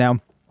 yards now.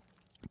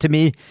 To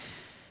me,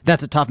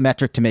 that's a tough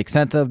metric to make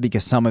sense of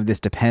because some of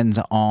this depends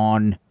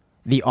on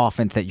the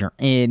offense that you're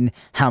in,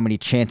 how many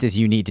chances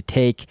you need to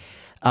take.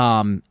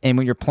 And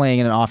when you're playing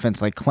in an offense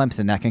like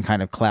Clemson, that can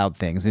kind of cloud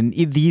things. And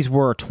these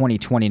were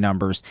 2020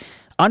 numbers.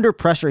 Under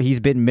pressure, he's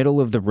been middle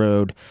of the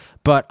road.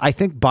 But I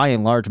think by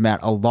and large, Matt,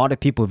 a lot of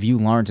people view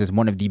Lawrence as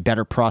one of the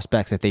better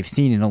prospects that they've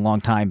seen in a long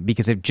time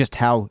because of just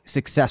how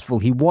successful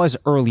he was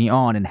early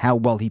on and how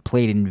well he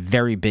played in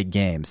very big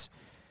games.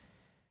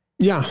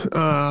 Yeah.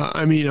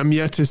 I'm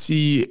yet to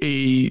see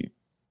a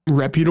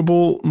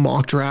reputable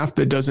mock draft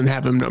that doesn't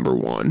have him number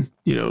 1.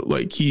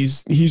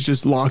 He's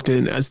just locked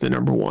in as the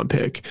number 1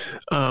 pick.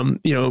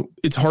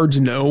 It's hard to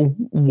know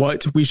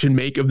what we should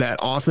make of that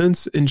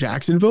offense in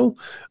Jacksonville.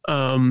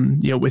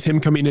 With him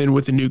coming in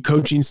with a new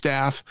coaching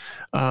staff,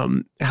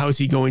 how is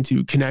he going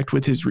to connect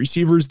with his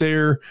receivers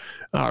there?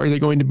 Are they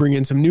going to bring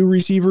in some new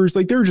receivers?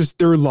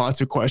 There are lots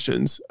of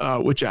questions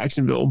with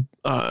Jacksonville.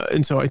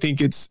 And so I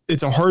think it's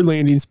a hard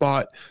landing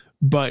spot,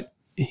 but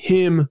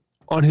him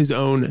on his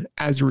own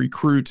as a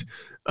recruit,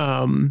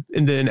 and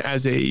then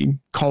as a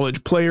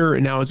college player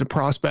and now as a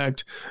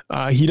prospect,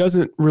 he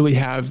doesn't really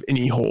have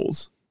any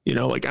holes. I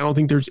don't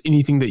think there's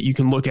anything that you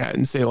can look at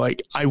and say,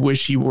 I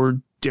wish he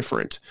were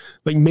different.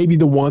 Maybe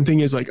the one thing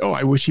is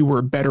I wish he were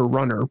a better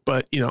runner,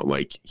 but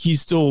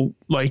he's still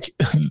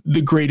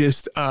the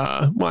greatest,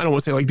 I don't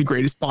want to say the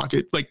greatest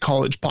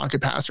college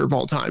pocket passer of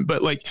all time,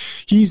 but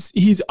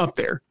he's up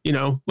there,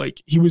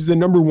 he was the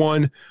number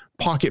 1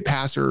 pocket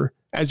passer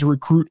as a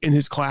recruit in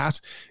his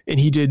class, and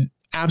he did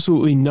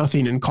absolutely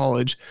nothing in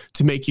college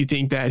to make you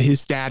think that his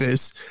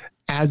status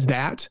as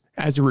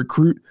a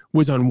recruit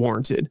was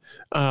unwarranted.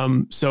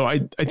 So I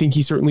think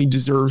he certainly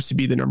deserves to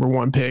be the number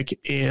 1 pick.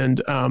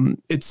 And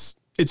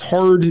it's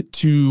hard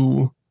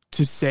to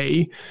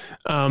say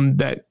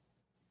that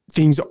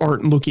things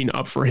aren't looking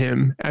up for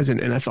him as an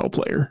NFL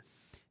player.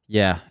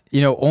 Yeah.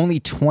 Only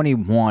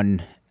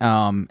 21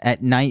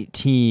 at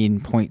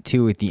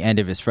 19.2 at the end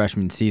of his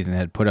freshman season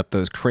had put up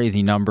those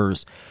crazy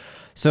numbers.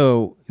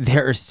 So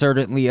there is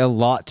certainly a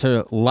lot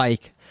to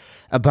like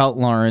about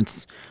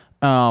Lawrence.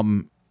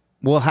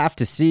 We'll have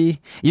to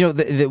see.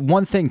 The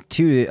one thing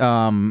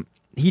too,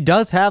 he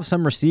does have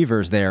some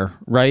receivers there,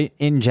 right,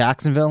 in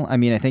Jacksonville. I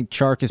think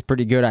Chark is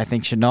pretty good. I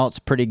think Chenault's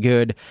pretty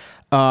good.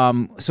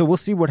 So we'll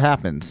see what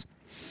happens.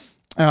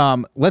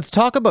 Let's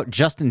talk about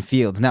Justin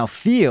Fields. Now,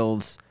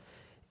 Fields,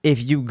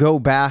 if you go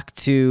back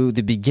to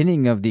the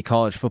beginning of the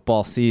college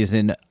football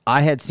season,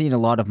 I had seen a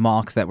lot of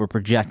mocks that were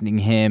projecting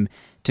him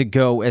to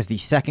go as the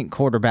second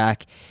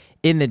quarterback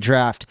in the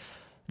draft.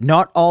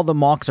 Not all the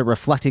mocks are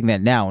reflecting that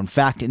now. In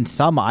fact, in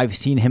some, I've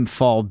seen him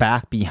fall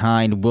back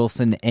behind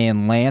Wilson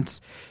and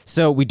Lance.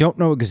 So we don't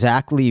know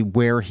exactly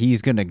where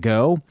he's going to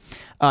go.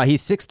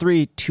 He's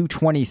 6'3",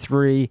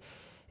 223.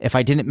 If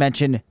I didn't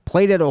mention,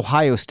 played at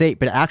Ohio State,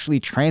 but actually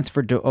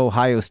transferred to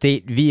Ohio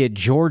State via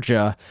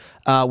Georgia,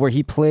 where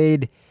he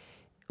played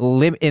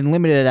in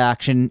limited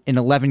action in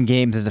 11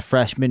 games as a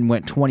freshman,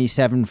 went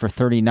 27 for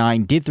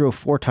 39, did throw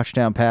 4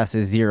 touchdown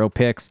passes, 0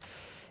 picks.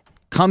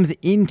 Comes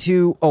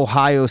into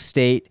Ohio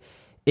State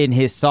in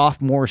his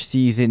sophomore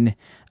season,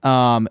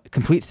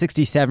 completes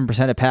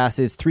 67% of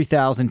passes,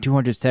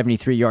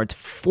 3,273 yards,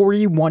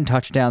 41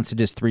 touchdowns to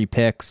just 3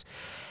 picks.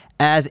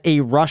 As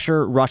a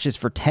rusher, rushes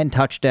for 10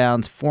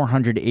 touchdowns,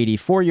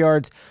 484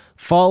 yards,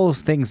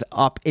 follows things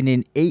up in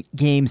an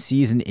 8-game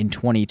season in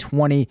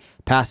 2020,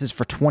 passes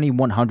for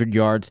 2,100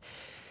 yards,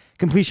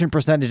 completion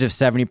percentage of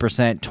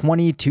 70%,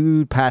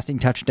 22 passing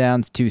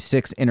touchdowns to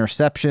 6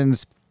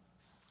 interceptions.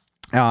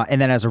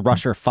 And then as a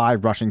rusher,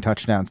 5 rushing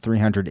touchdowns,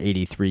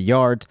 383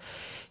 yards.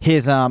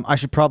 His, I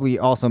should probably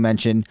also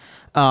mention,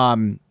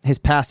 his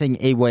passing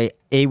AYA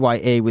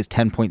was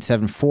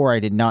 10.74. I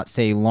did not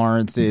say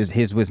Lawrence's.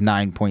 His was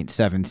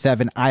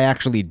 9.77. I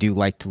actually do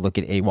like to look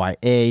at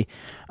AYA.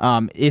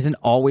 Isn't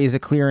always a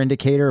clear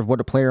indicator of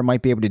what a player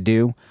might be able to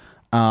do.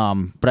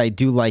 But I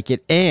do like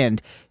it.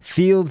 And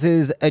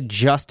Fields'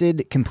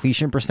 adjusted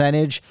completion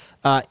percentage,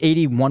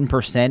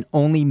 81%.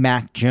 Only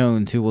Mac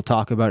Jones, who we'll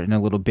talk about in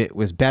a little bit,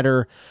 was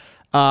better.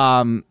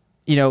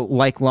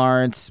 Like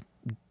Lawrence,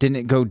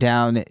 didn't go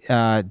down,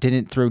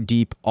 didn't throw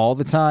deep all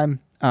the time.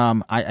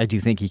 I do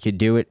think he could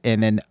do it.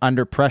 And then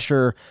under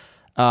pressure,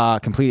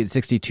 completed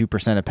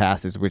 62% of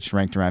passes, which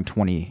ranked around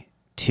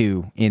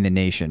 22 in the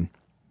nation.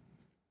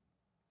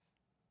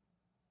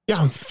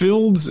 Yeah,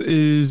 Fields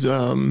is,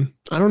 I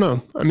don't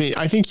know. I mean,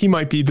 I think he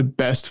might be the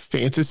best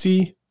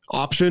fantasy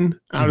option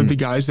out of the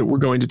guys that we're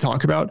going to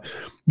talk about,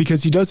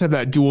 because he does have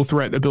that dual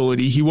threat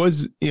ability. He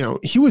was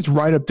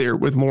right up there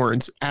with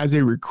Lawrence as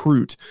a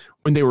recruit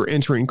when they were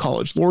entering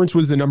college. Lawrence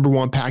was the number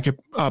 1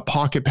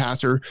 pocket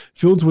passer.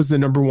 Fields was the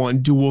number 1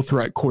 dual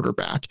threat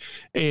quarterback.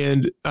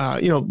 And,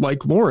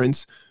 like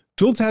Lawrence,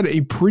 Fields had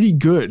a pretty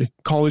good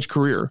college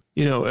career.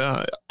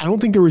 I don't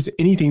think there was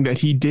anything that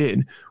he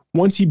did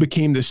once he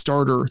became the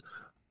starter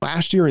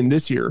last year and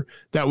this year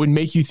that would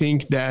make you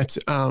think that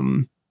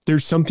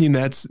there's something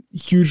that's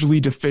hugely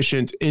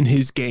deficient in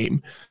his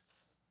game.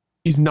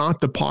 He's not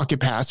the pocket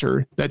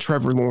passer that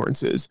Trevor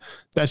Lawrence is.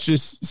 That's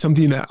just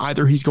something that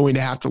either he's going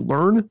to have to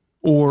learn,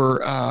 or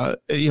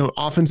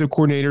offensive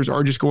coordinators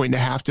are just going to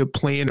have to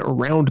plan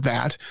around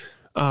that.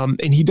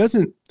 And he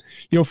doesn't,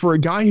 for a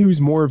guy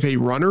who's more of a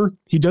runner,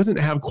 he doesn't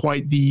have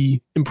quite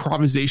the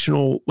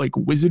improvisational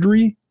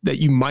wizardry that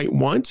you might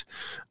want.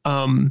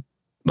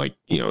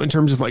 In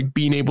terms of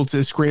being able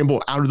to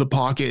scramble out of the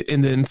pocket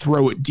and then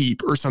throw it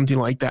deep or something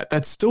like that.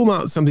 That's still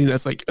not something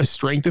that's a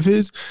strength of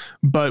his,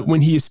 but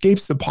when he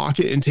escapes the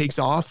pocket and takes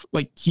off,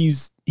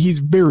 he's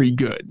very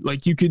good.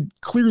 You could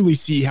clearly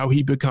see how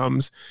he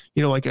becomes,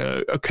 a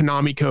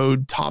Konami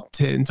Code top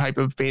 10 type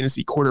of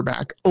fantasy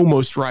quarterback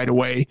almost right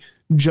away,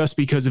 just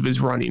because of his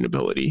running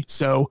ability.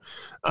 So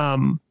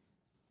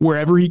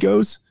wherever he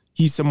goes,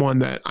 he's someone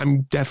that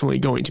I'm definitely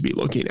going to be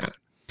looking at.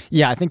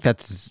 Yeah, I think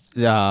that's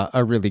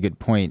a really good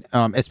point,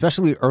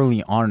 especially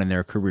early on in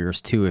their careers,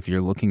 too. If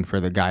you're looking for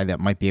the guy that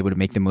might be able to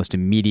make the most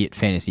immediate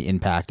fantasy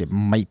impact, it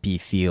might be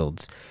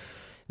Fields.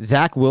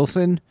 Zach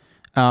Wilson,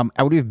 out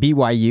of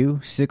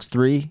BYU,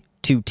 6'3",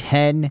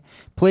 210,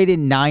 played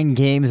in 9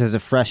 games as a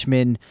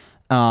freshman,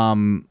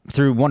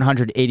 through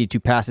 182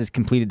 passes,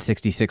 completed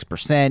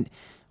 66%,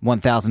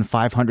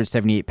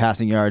 1,578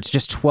 passing yards,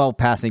 just 12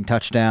 passing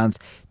touchdowns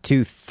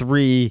to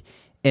 3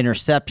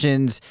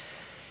 interceptions.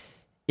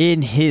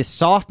 In his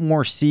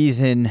sophomore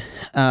season,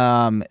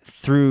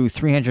 through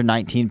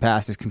 319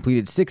 passes,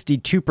 completed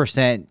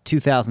 62%,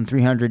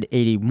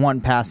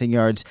 2,381 passing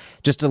yards,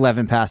 just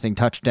 11 passing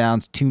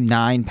touchdowns,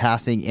 9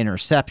 passing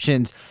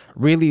interceptions,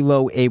 really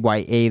low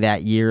AYA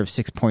that year of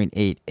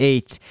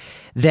 6.88.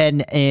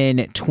 Then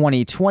in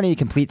 2020,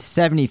 completes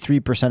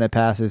 73% of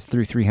passes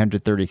through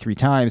 333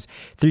 times,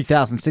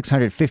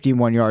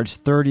 3,651 yards,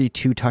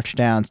 32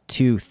 touchdowns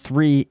to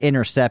 3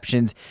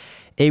 interceptions.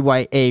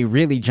 AYA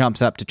really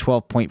jumps up to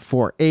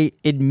 12.48.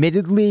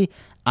 Admittedly,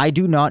 I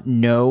do not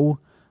know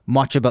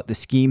much about the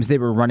schemes they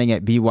were running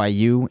at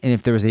BYU and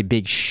if there was a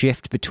big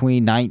shift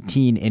between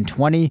 19 and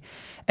 20.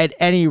 At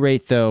any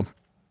rate, though,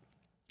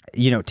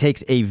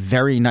 takes a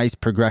very nice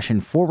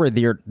progression forward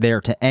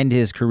there to end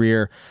his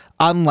career.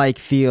 Unlike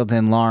Fields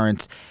and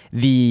Lawrence,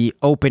 the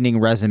opening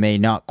resume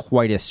not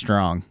quite as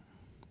strong.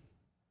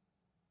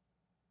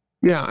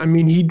 Yeah, I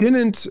mean, he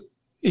didn't.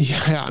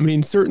 Yeah, I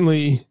mean,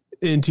 certainly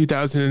in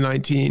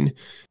 2019,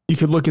 you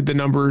could look at the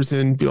numbers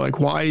and be like,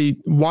 why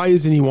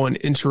is anyone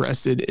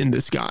interested in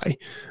this guy?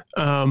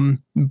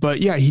 But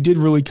yeah, he did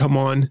really come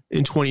on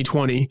in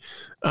 2020.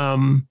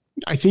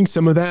 I think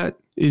some of that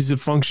is a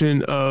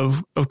function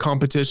of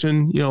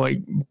competition. You know,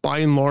 like by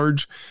and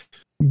large,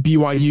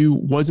 BYU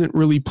wasn't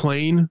really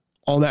playing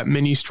all that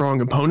many strong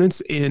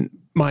opponents. And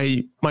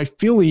my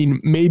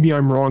feeling, maybe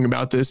I'm wrong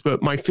about this,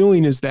 but my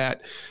feeling is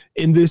that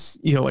in this,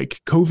 you know,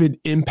 like COVID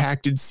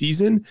impacted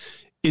season,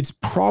 it's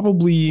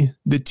probably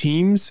the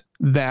teams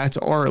that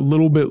are a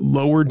little bit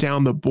lower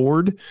down the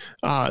board,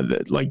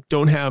 that like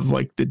don't have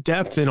like the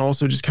depth, and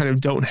also just kind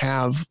of don't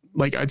have,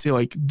 like, I'd say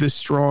like the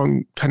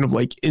strong kind of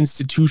like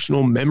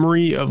institutional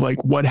memory of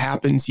like what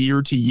happens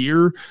year to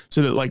year,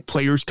 so that like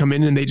players come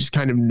in and they just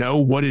kind of know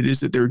what it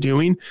is that they're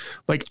doing.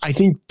 Like, I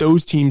think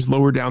those teams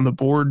lower down the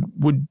board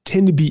would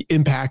tend to be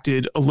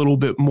impacted a little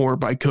bit more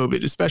by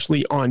COVID,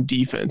 especially on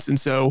defense. And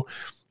so,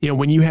 you know,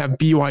 when you have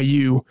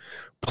BYU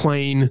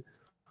playing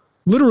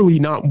literally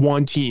not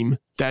one team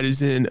that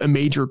is in a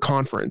major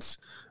conference,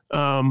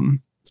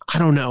 I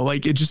don't know,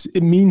 like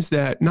it means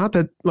that, not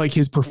that like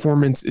his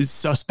performance is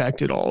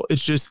suspect at all.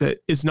 It's just that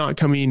it's not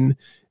coming,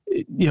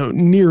 you know,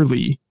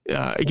 nearly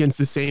against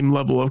the same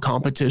level of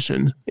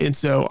competition. And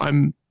so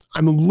I'm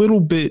a little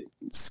bit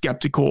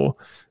skeptical,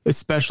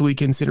 especially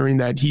considering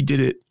that he did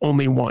it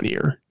only 1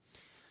 year.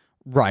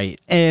 Right.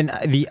 And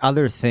the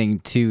other thing,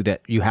 too,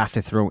 that you have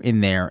to throw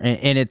in there,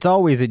 and it's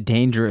always a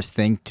dangerous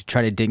thing to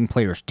try to ding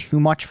players too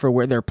much for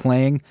where they're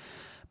playing.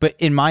 But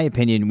in my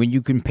opinion, when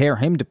you compare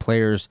him to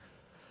players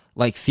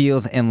like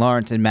Fields and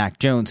Lawrence and Mac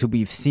Jones, who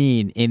we've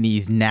seen in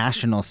these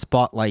national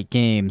spotlight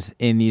games,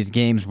 in these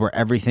games where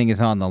everything is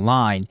on the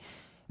line,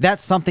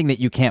 that's something that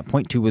you can't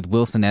point to with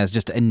Wilson as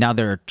just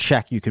another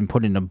check you can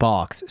put in a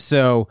box.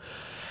 So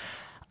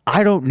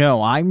I don't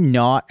know. I'm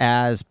not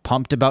as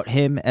pumped about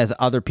him as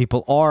other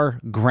people are.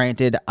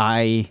 Granted,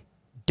 I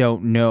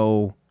don't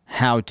know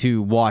how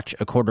to watch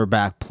a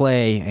quarterback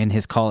play in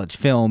his college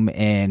film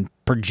and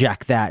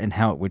project that and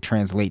how it would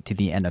translate to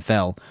the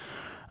NFL.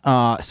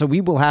 So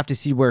we will have to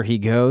see where he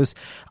goes.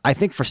 I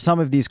think for some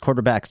of these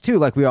quarterbacks too,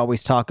 like we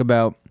always talk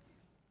about,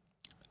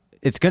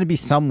 it's going to be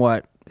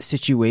somewhat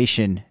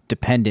situation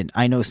dependent.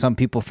 I know some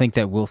people think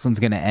that Wilson's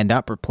going to end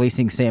up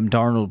replacing Sam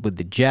Darnold with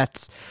the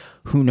Jets.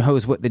 Who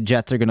knows what the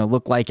Jets are going to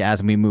look like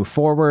as we move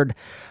forward.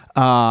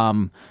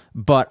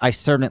 But I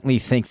certainly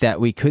think that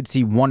we could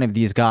see one of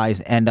these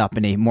guys end up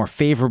in a more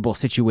favorable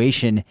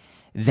situation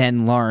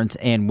than Lawrence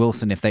and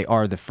Wilson if they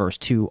are the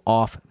first two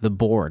off the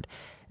board.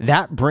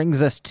 That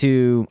brings us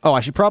to,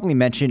 I should probably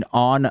mention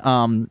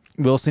on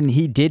Wilson,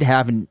 he did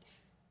have an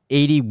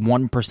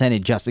 81%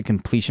 adjusted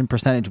completion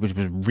percentage, which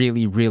was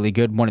really, really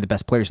good. One of the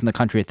best players in the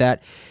country at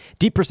that.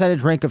 Deep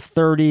percentage rank of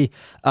 30,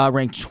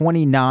 ranked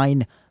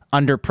 29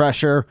 under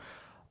pressure.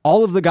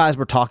 All of the guys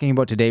we're talking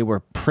about today were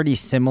pretty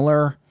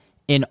similar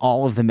in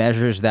all of the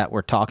measures that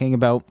we're talking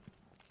about.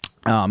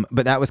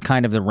 But that was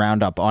kind of the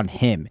roundup on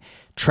him.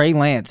 Trey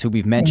Lance, who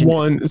we've mentioned.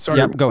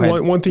 Go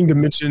ahead. One thing to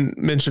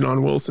mention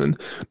on Wilson.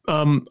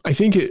 I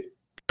think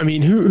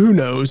who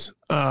knows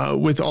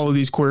with all of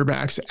these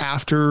quarterbacks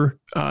after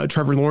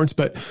Trevor Lawrence,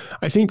 but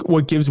I think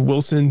what gives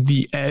Wilson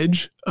the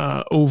edge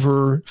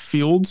over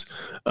Fields,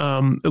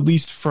 at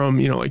least from,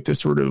 you know, like this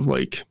sort of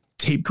like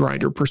tape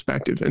grinder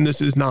perspective, and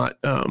this is not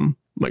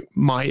like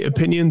my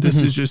opinion,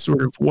 this is just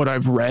sort of what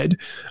I've read.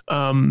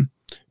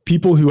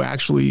 People who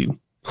actually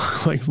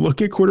like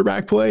look at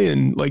quarterback play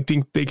and like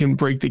think they can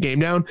break the game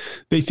down,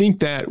 they think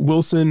that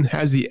Wilson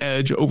has the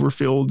edge over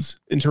Fields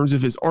in terms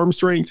of his arm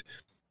strength,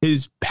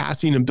 his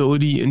passing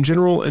ability in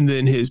general, and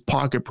then his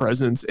pocket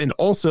presence, and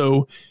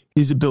also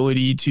his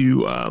ability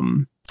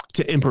to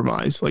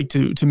improvise, like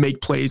to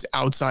make plays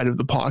outside of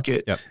the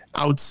pocket,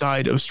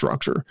 outside of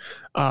structure.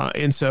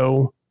 And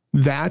so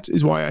that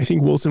is why I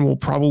think Wilson will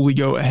probably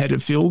go ahead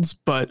of Fields.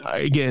 But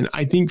again,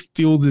 I think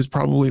Fields is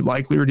probably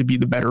likelier to be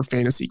the better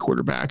fantasy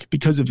quarterback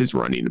because of his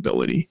running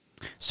ability.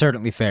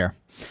 Certainly fair.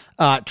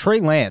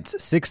 Trey Lance,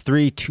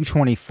 6'3",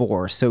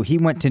 224. So he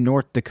went to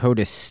North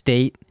Dakota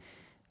State,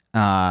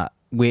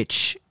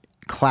 which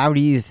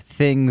cloudies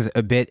things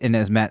a bit. And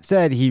as Matt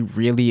said, he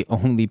really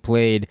only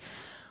played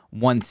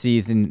one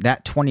season.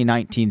 That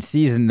 2019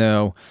 season,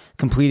 though,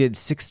 completed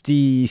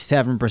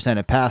 67%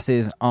 of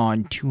passes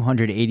on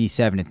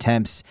 287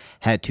 attempts,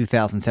 had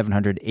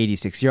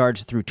 2,786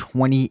 yards, threw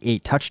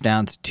 28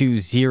 touchdowns to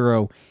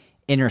 0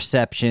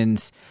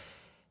 interceptions.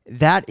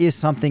 That is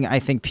something I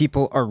think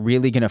people are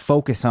really going to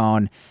focus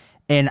on.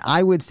 And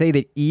I would say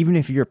that even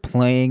if you're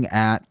playing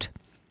at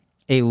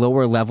a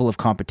lower level of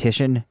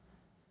competition,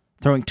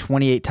 throwing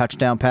 28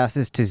 touchdown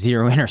passes to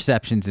 0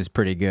 interceptions is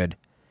pretty good.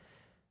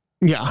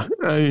 Yeah,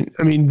 I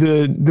mean,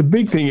 the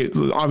big thing is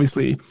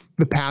obviously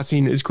the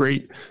passing is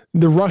great.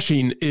 The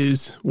rushing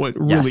is what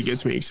really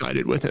gets me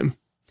excited with him.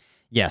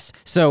 Yes.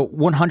 So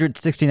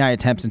 169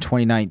 attempts in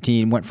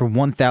 2019, went for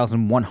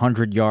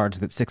 1,100 yards,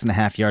 that's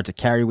 6.5 yards a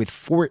carry with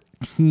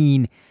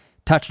 14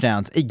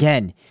 touchdowns.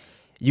 Again,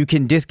 You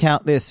can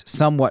discount this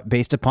somewhat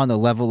based upon the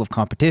level of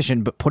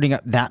competition, but putting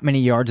up that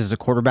many yards as a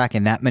quarterback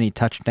and that many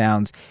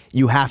touchdowns,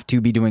 you have to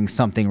be doing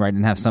something right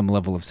and have some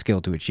level of skill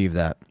to achieve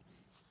that.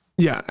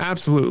 Yeah,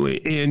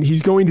 absolutely. And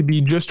he's going to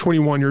be just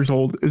 21 years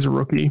old as a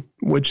rookie,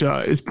 which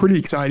is pretty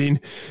exciting.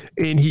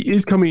 And he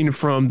is coming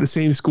from the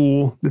same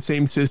school, the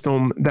same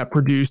system that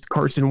produced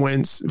Carson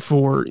Wentz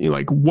for, you know,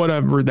 like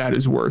whatever that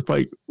is worth.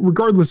 Like,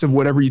 regardless of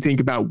whatever you think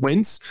about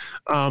Wentz,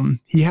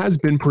 he has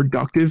been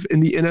productive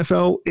in the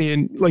NFL.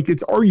 And like,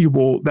 it's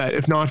arguable that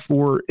if not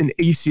for an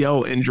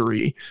ACL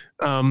injury,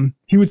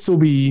 he would still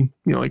be,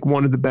 you know, like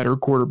one of the better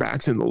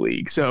quarterbacks in the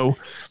league. So,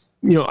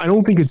 you know, I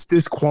don't think it's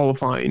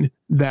disqualifying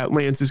that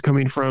Lance is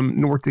coming from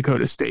North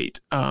Dakota State.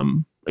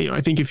 You know,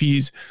 I think if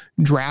he's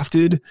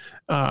drafted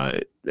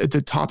at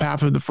the top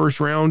half of the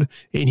first round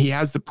and he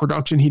has the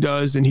production he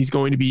does, and he's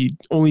going to be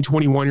only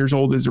 21 years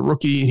old as a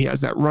rookie, and he has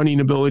that running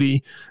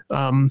ability.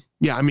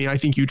 Yeah, I mean, I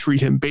think you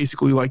treat him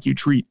basically like you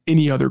treat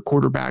any other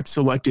quarterback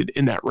selected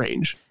in that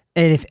range.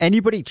 And if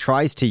anybody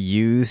tries to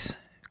use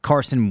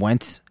Carson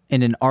Wentz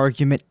in an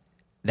argument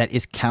that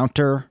is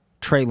counter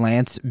Trey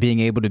Lance being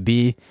able to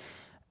be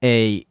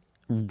a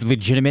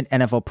legitimate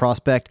NFL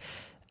prospect,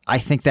 I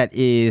think that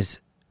is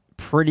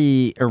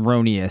pretty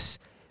erroneous,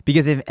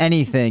 because if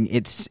anything,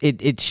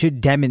 it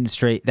should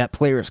demonstrate that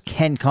players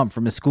can come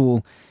from a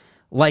school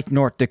like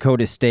North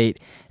Dakota State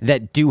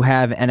that do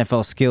have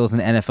NFL skills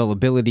and NFL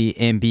ability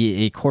and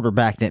be a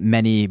quarterback that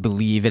many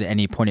believe at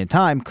any point in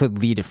time could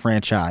lead a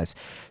franchise.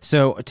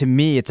 So to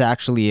me, it's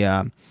actually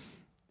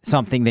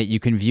something that you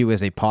can view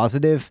as a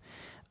positive.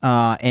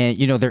 And,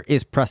 you know, there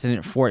is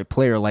precedent for a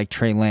player like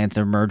Trey Lance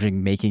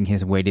emerging, making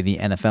his way to the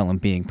NFL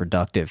and being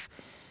productive.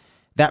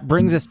 That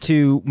brings us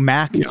to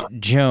Mac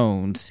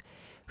Jones,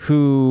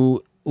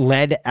 who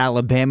led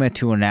Alabama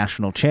to a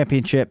national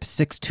championship,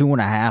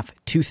 6'2.5",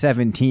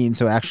 217.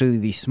 So actually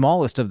the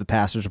smallest of the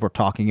passers we're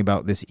talking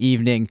about this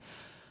evening.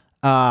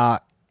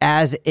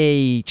 As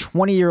a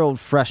 20-year-old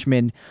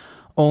freshman,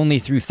 only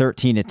threw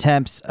 13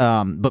 attempts,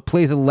 but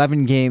plays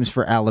 11 games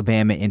for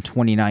Alabama in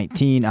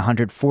 2019,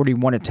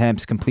 141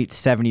 attempts, completes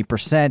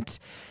 70%,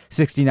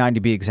 69 to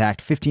be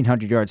exact,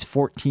 1,500 yards,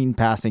 14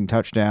 passing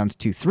touchdowns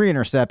to 3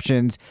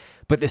 interceptions.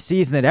 But the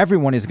season that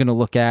everyone is going to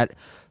look at,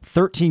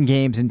 13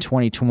 games in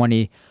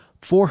 2020,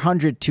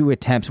 402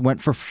 attempts,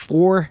 went for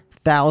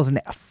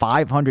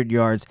 4,500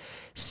 yards,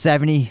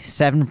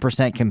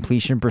 77%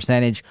 completion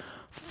percentage,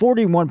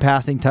 41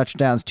 passing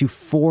touchdowns to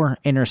 4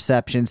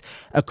 interceptions,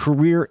 a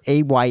career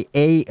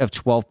AYA of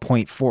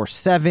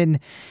 12.47.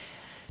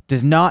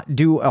 Does not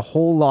do a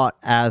whole lot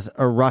as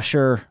a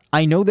rusher.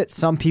 I know that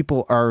some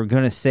people are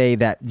going to say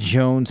that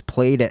Jones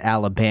played at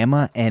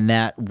Alabama and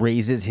that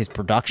raises his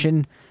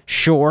production.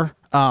 Sure.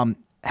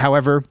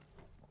 However,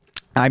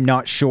 I'm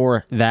not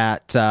sure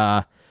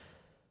that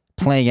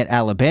playing at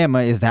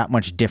Alabama is that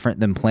much different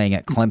than playing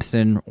at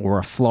Clemson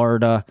or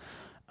Florida.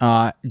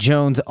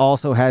 Jones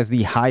also has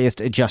the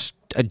highest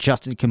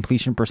adjusted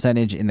completion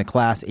percentage in the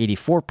class,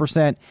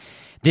 84%.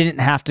 Didn't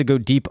have to go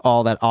deep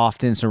all that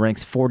often, so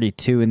ranks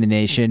 42 in the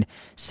nation,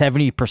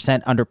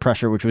 70% under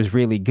pressure, which was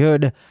really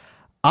good.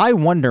 I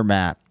wonder,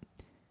 Matt,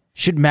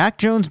 should Mac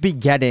Jones be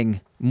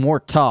getting more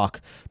talk?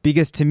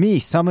 Because to me,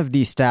 some of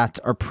these stats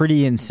are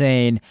pretty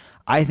insane.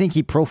 I think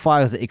he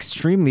profiles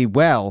extremely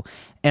well.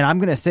 And I'm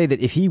going to say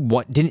that if he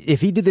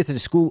did this at a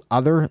school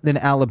other than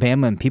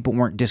Alabama and people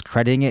weren't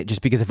discrediting it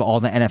just because of all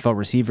the NFL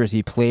receivers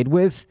he played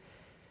with,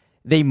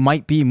 they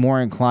might be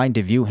more inclined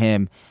to view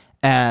him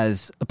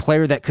as a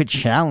player that could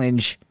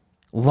challenge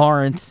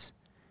Lawrence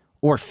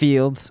or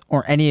Fields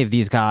or any of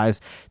these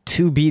guys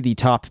to be the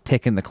top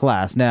pick in the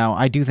class. Now,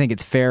 I do think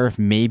it's fair if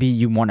maybe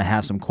you want to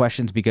have some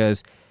questions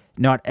because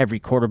not every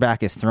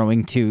quarterback is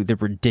throwing to the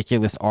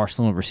ridiculous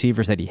arsenal of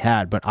receivers that he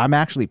had, but I'm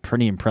actually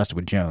pretty impressed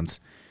with Jones.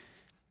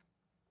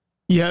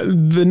 Yeah,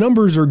 the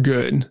numbers are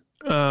good.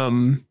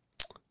 A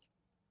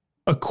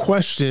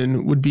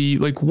question would be,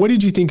 like, what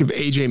did you think of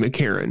A.J.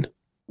 McCarron,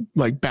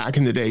 like, back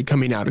in the day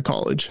coming out of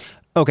college?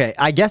 Okay,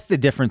 I guess the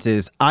difference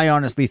is I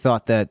honestly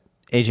thought that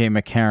A.J.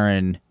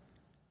 McCarron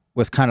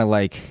was kind of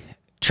like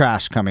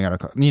trash coming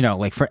out of, you know,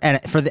 like for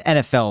the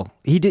NFL.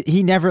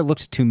 He never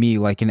looked to me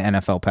like an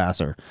NFL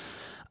passer.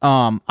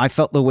 I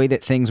felt the way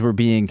that things were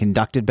being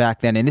conducted back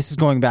then, and this is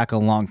going back a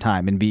long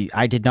time, and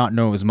I did not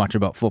know as much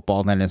about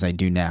football then as I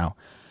do now.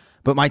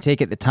 But my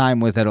take at the time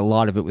was that a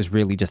lot of it was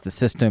really just the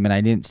system, and I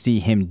didn't see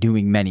him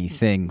doing many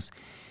things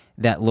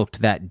that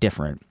looked that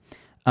different.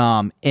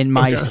 In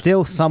my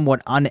still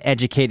somewhat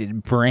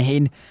uneducated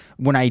brain,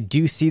 when I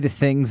do see the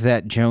things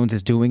that Jones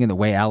is doing and the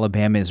way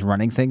Alabama is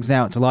running things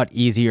now, it's a lot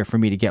easier for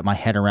me to get my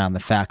head around the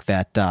fact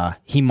that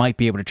he might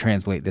be able to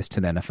translate this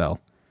to the NFL.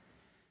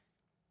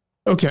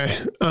 Okay.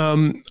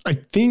 I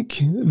think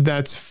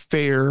that's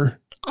fair.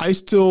 I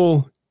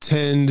still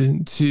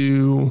tend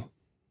to,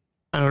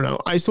 I don't know,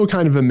 I still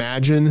kind of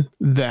imagine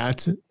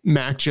that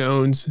Mac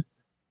Jones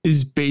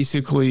is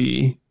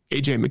basically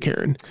A.J.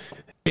 McCarron.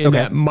 And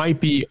that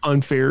might be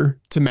unfair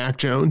to Mac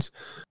Jones.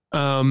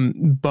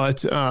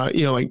 But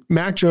you know, like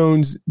Mac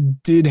Jones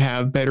did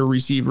have better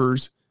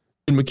receivers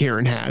than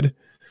McCarron had.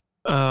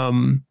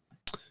 The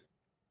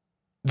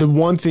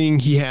one thing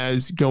he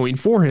has going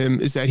for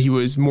him is that he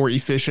was more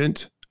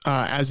efficient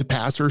as a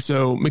passer.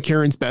 So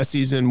McCarron's best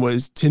season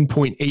was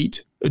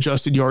 10.8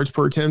 adjusted yards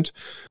per attempt,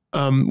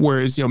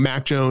 whereas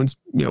Mac Jones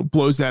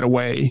blows that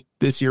away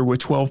this year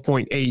with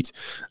 12.8.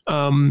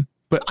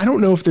 But I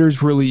don't know if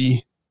there's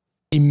really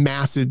a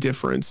massive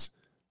difference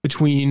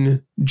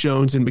between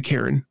Jones and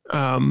McCarron.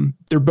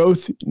 They're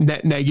both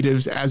net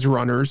negatives as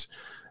runners.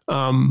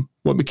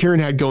 What McCarron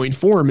had going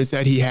for him is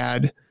that he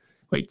had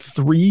like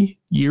 3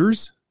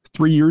 years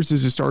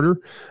as a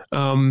starter.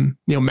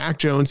 Mac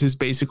Jones is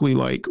basically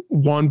like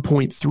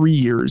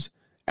 1.3 years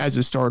as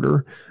a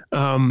starter.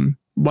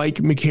 Like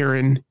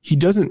McCarron, he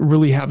doesn't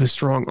really have a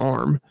strong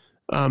arm.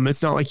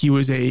 It's not like he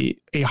was a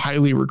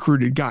highly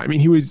recruited guy. I mean,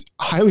 he was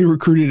highly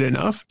recruited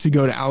enough to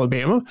go to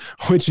Alabama,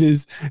 which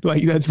is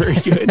like, that's very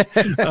good.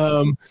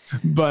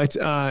 But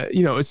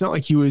it's not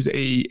like he was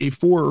a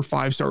 4 or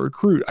 5 star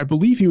recruit. I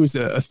believe he was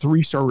a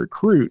 3-star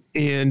recruit.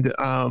 And,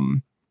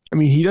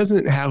 he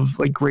doesn't have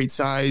like great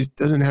size,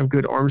 doesn't have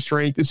good arm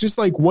strength. It's just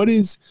like, what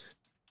is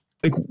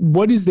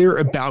there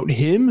about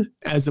him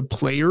as a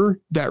player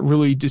that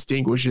really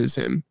distinguishes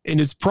him? And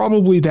it's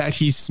probably that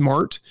he's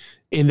smart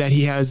and that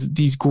he has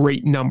these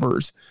great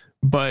numbers.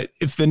 But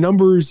if the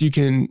numbers you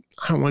can,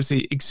 I don't want to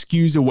say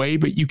excuse away,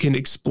 but you can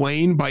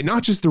explain by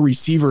not just the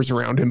receivers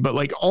around him, but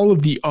like all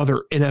of the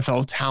other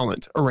NFL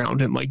talent around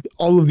him, like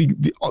all of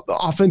the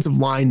offensive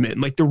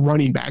linemen, like the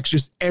running backs,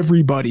 just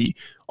everybody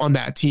on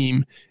that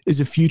team is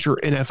a future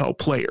NFL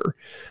player.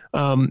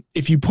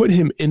 If you put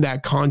him in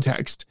that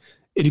context,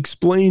 it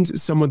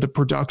explains some of the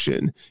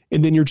production.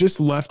 And then you're just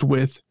left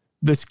with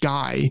this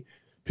guy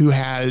who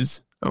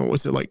has,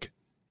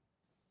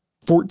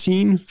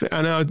 17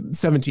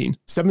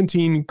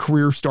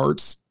 career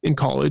starts in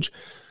college,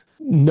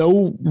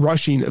 no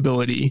rushing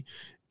ability,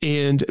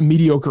 and a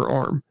mediocre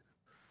arm.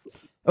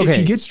 Okay. If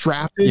he gets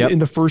drafted in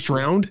the first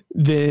round,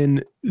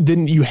 then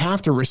you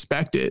have to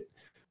respect it.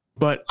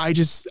 But I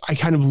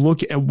kind of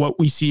look at what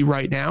we see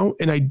right now,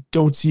 and I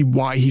don't see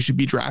why he should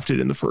be drafted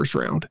in the first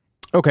round.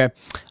 Okay.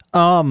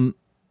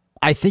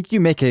 I think you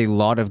make a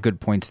lot of good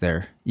points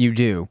there. You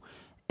do.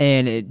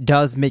 And it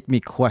does make me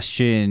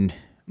question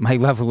my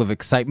level of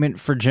excitement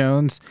for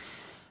Jones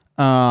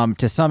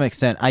to some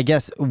extent. I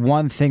guess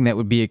one thing that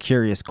would be a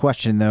curious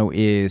question, though,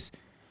 is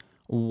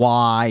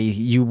why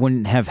you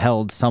wouldn't have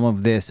held some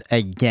of this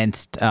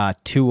against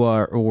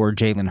Tua or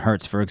Jalen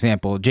Hurts, for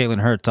example.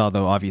 Jalen Hurts,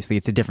 although obviously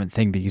it's a different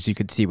thing because you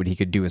could see what he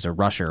could do as a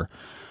rusher.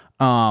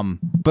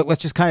 But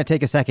let's just kind of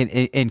take a second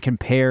and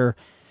compare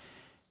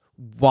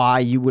why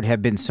you would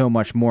have been so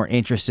much more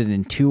interested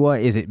in Tua.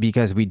 Is it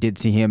because we did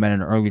see him at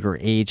an earlier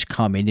age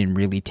come in and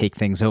really take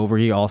things over?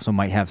 He also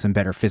might have some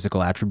better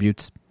physical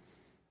attributes.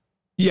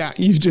 Yeah,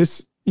 you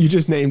just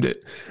named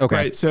it. Okay.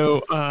 Right.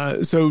 So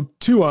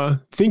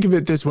Tua, think of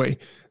it this way.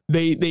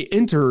 They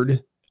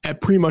entered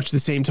at pretty much the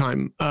same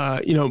time.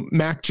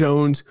 Mac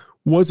Jones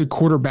was a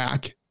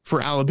quarterback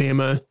for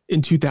Alabama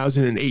in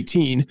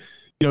 2018.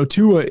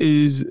 Tua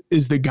is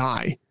the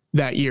guy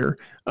that year.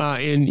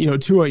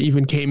 And Tua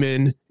even came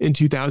in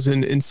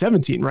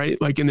 2017, right?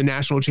 Like in the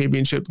national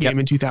championship game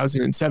in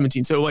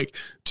 2017. So like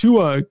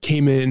Tua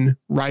came in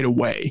right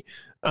away.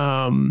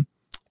 And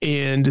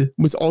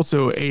was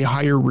also a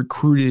higher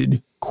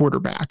recruited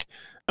quarterback,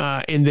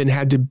 and then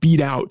had to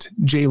beat out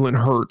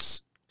Jalen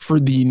Hurts for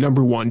the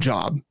number 1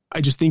 job.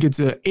 I just think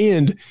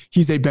and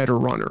he's a better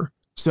runner.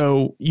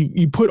 So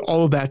you put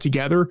all of that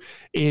together,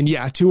 and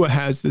Tua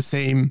has the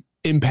same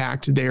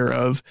impact there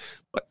of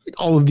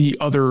all of the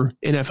other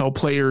NFL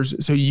players.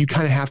 So you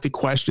kind of have to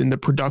question the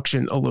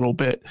production a little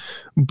bit,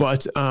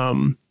 but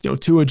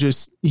Tua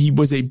he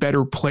was a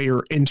better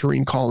player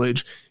entering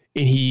college,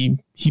 and he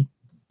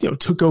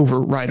took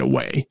over right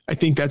away. I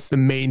think that's the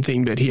main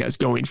thing that he has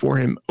going for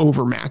him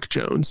over Mac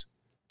Jones.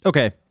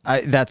 Okay.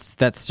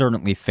 That's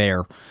certainly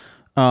fair.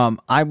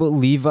 I will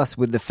leave us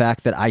with the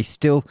fact that I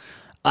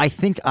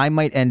think I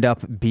might end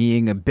up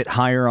being a bit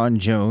higher on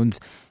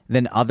Jones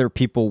than other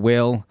people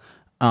will.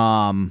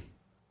 I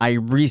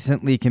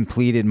recently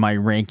completed my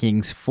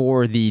rankings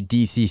for the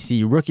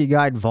DCC Rookie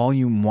Guide.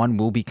 Volume 1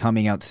 will be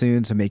coming out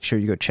soon, so make sure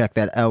you go check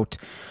that out.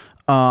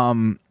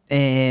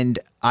 And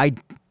I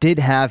did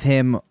have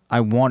him, I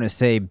want to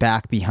say,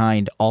 back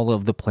behind all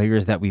of the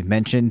players that we've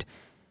mentioned.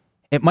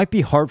 It might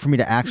be hard for me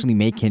to actually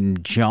make him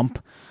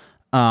jump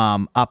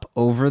up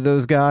over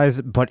those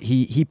guys, but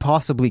he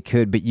possibly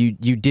could. But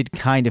you did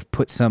kind of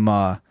put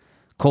some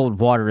cold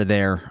water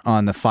there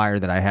on the fire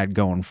that I had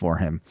going for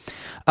him.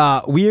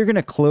 We are going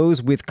to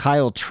close with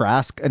Kyle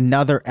Trask,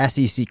 another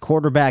SEC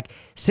quarterback,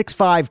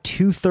 6'5",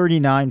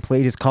 239,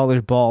 played his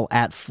college ball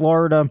at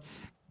Florida.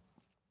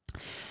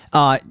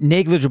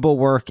 Negligible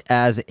work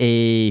as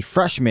a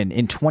freshman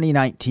in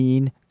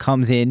 2019,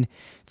 comes in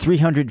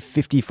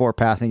 354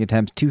 passing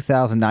attempts,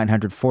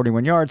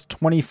 2,941 yards,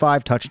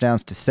 25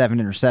 touchdowns to 7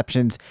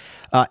 interceptions,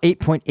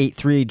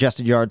 8.83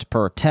 adjusted yards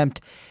per attempt.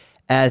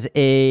 As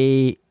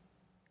a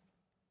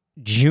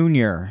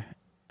junior,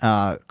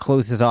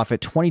 closes off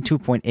at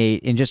 22.8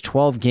 in just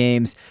 12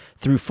 games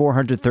through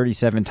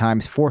 437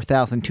 times,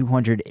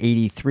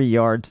 4,283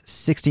 yards,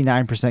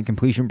 69%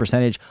 completion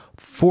percentage,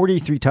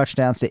 43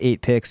 touchdowns to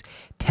 8 picks,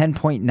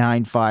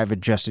 10.95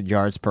 adjusted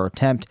yards per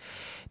attempt.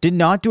 Did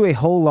not do a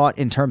whole lot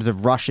in terms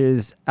of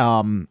rushes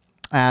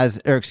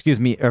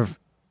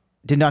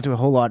did not do a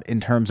whole lot in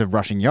terms of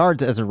rushing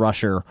yards as a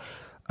rusher,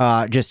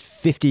 just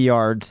 50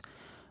 yards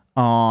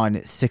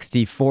on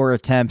 64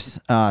 attempts,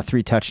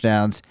 3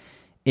 touchdowns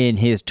in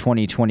his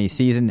 2020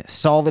 season.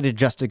 Solid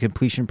adjusted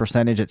completion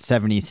percentage at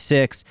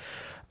 76,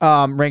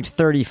 ranked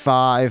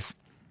 35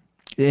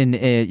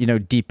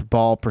 in deep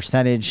ball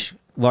percentage,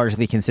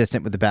 largely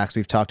consistent with the backs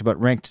we've talked about.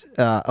 Ranked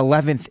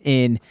 11th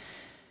in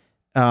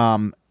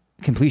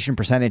completion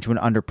percentage when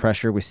under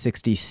pressure with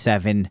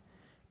 67%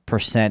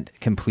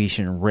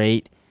 completion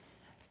rate.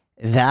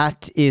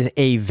 That is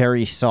a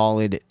very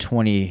solid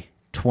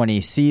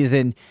 2020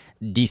 season.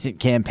 Decent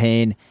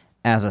campaign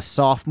as a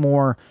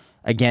sophomore.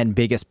 Again,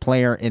 biggest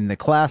player in the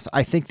class.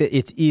 I think that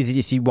it's easy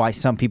to see why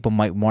some people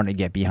might want to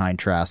get behind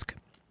Trask.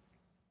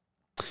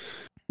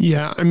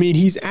 Yeah, I mean,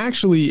 he's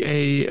actually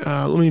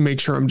let me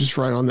make sure I'm just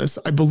right on this.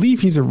 I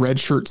believe he's a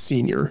redshirt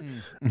senior.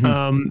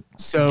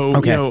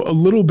 Okay. A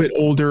little bit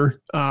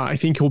older. I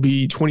think he'll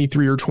be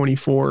 23 or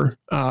 24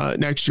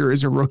 next year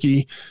as a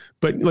rookie.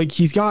 But like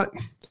he's got,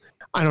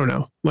 I don't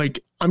know, like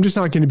I'm just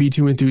not going to be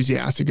too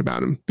enthusiastic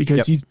about him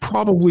because he's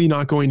probably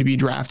not going to be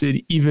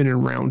drafted even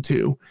in round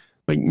 2,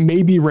 like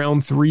maybe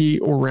round 3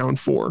 or round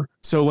 4.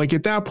 So like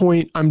at that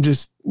point, I'm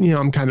just,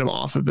 I'm kind of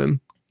off of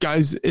him.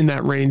 Guys in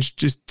that range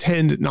just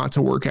tend not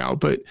to work out,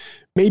 but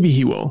maybe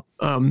he will.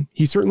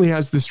 He certainly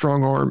has the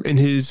strong arm, and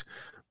his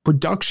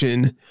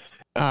production,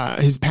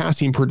 his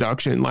passing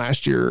production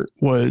last year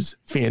was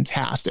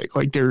fantastic.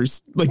 Like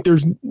there's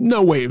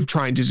no way of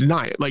trying to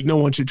deny it. Like no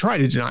one should try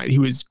to deny it. He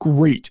was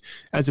great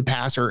as a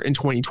passer in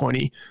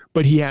 2020,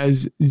 but he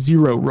has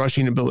 0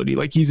 rushing ability.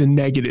 Like he's a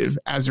negative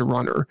as a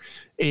runner.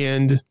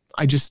 And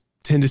I just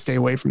tend to stay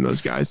away from those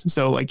guys.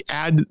 So like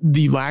add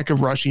the lack of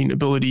rushing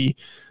ability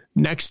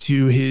next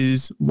to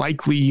his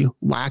likely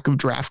lack of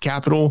draft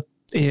capital.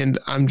 And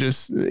I'm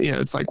just,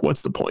 it's like,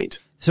 what's the point?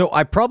 So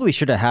I probably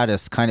should have had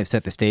us kind of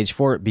set the stage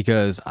for it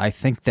because I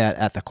think that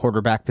at the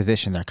quarterback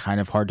position, they're kind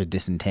of hard to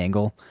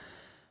disentangle.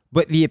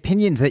 But the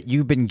opinions that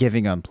you've been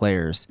giving on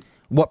players,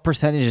 what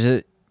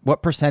percentage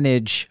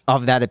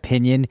of that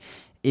opinion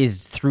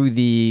is through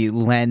the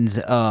lens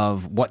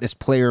of what this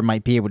player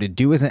might be able to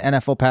do as an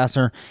NFL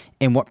passer,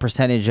 and what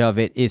percentage of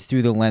it is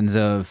through the lens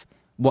of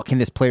what can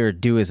this player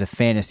do as a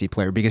fantasy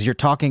player? Because you're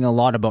talking a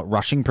lot about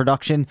rushing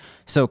production.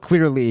 So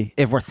clearly,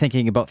 if we're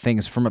thinking about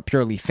things from a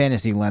purely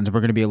fantasy lens,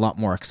 we're going to be a lot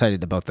more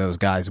excited about those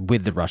guys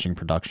with the rushing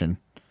production.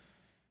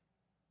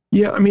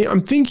 Yeah, I mean,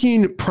 I'm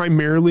thinking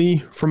primarily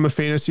from a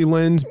fantasy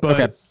lens, but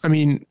okay. I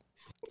mean,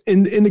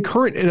 in the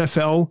current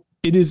NFL,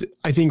 it is,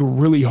 I think,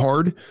 really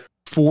hard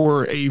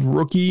for a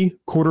rookie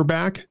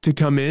quarterback to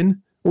come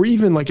in, or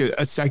even like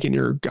a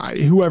second-year guy,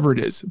 whoever it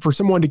is, for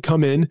someone to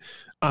come in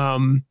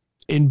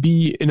and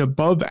be an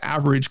above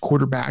average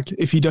quarterback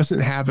if he doesn't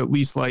have at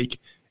least like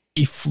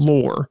a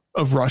floor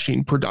of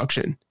rushing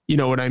production. You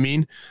know what I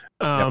mean?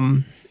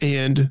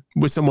 And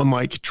with someone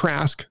like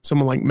Trask,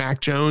 someone like Mac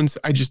Jones,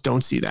 I just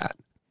don't see that.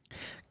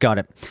 Got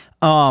it.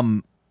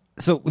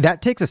 So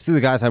that takes us through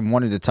the guys I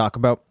wanted to talk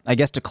about. I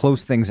guess to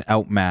close things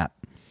out, Matt,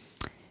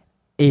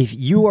 if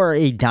you are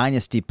a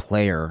dynasty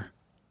player,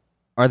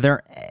 are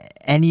there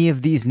any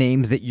of these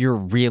names that you're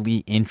really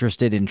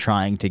interested in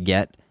trying to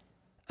get?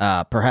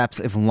 Perhaps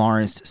if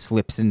Lawrence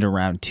slips into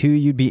round 2,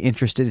 you'd be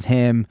interested in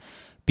him.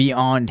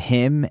 Beyond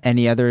him,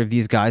 any other of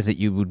these guys that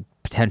you would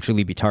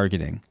potentially be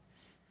targeting?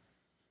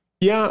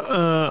 Yeah,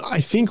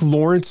 I think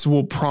Lawrence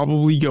will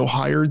probably go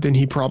higher than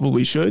he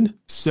probably should.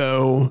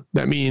 So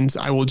that means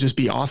I will just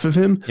be off of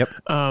him. Yep.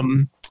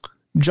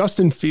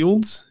 Justin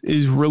Fields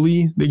is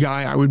really the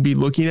guy I would be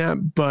looking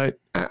at. But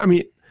I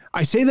mean,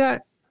 I say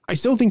that I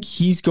still think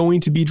he's going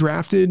to be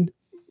drafted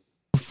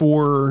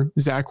before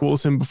Zach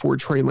Wilson, before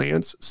Trey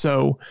Lance.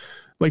 So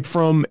like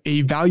from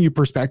a value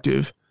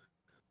perspective,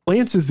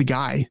 Lance is the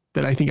guy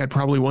that I think I'd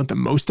probably want the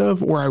most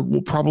of, or I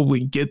will probably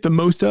get the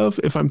most of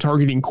if I'm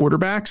targeting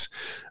quarterbacks,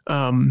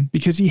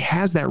 because he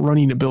has that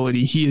running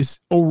ability.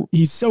 He's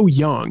so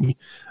young.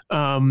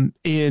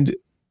 And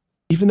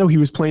even though he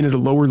was playing at a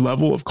lower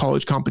level of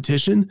college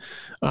competition,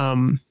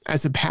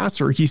 as a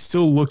passer, he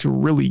still looked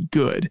really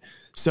good.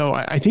 So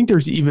I think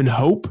there's even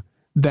hope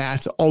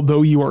that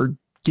although you are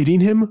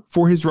getting him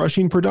for his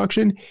rushing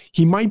production,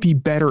 he might be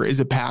better as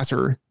a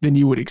passer than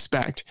you would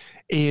expect.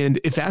 And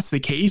if that's the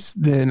case,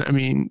 then, I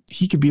mean,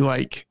 he could be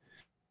like,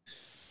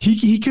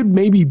 he could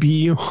maybe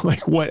be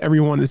like what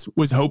everyone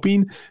was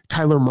hoping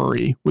Kyler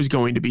Murray was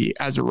going to be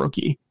as a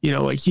rookie.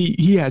 Like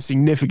he has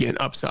significant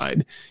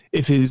upside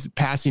if his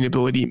passing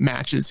ability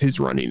matches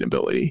his running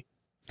ability.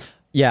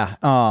 Yeah.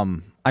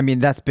 I mean,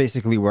 that's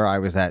basically where I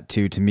was at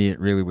too. To me, it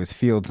really was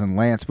Fields and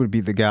Lance would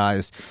be the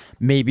guys.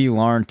 Maybe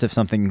Lawrence if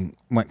something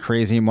went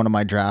crazy in one of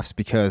my drafts,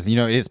 because, it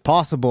is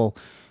possible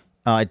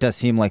It does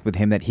seem like with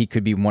him that he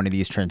could be one of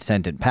these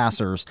transcendent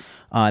passers.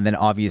 And then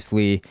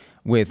obviously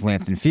with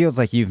Lance and Fields,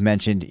 like you've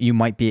mentioned, you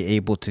might be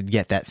able to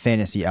get that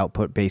fantasy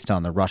output based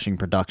on the rushing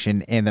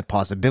production and the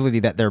possibility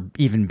that they're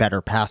even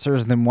better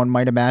passers than one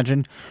might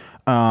imagine.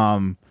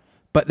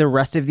 But the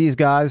rest of these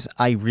guys,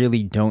 I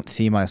really don't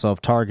see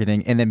myself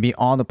targeting. And then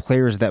beyond the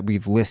players that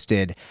we've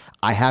listed,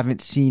 I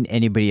haven't seen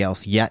anybody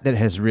else yet that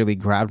has really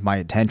grabbed my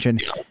attention.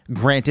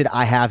 Granted,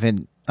 I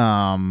haven't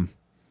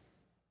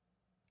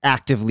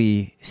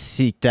actively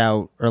seeked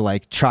out or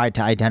like tried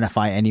to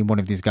identify any one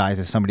of these guys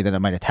as somebody that I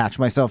might attach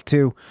myself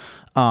to.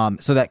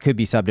 So that could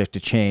be subject to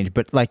change.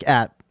 But like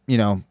at,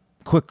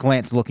 quick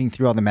glance looking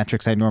through all the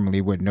metrics I normally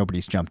would,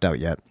 nobody's jumped out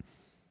yet.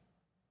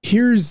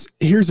 Here's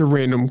a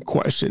random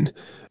question.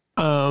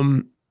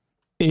 And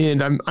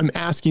I'm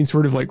asking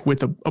sort of like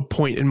with a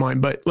point in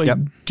mind, but like,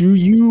 do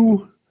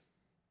you,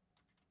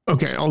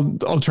 okay,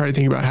 I'll try to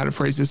think about how to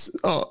phrase this.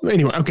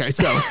 Anyway. Okay.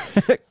 So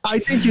I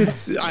think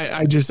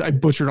I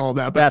butchered all of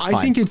that, but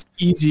I think it's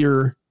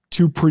easier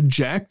to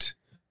project,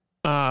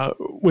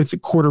 with the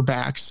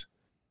quarterbacks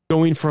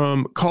going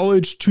from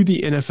college to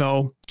the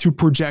NFL to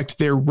project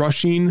their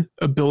rushing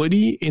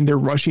ability and their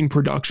rushing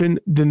production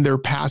than their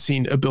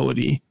passing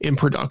ability in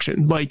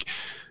production. Like,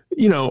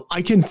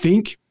 I can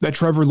think that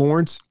Trevor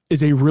Lawrence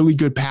is a really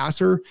good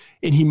passer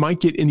and he might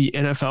get in the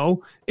NFL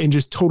and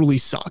just totally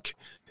suck.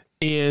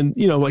 And,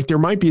 like there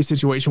might be a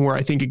situation where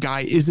I think a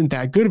guy isn't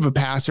that good of a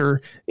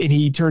passer and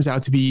he turns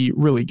out to be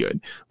really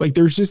good. Like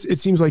there's just, it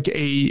seems like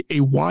a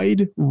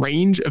wide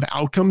range of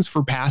outcomes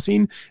for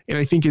passing. And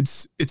I think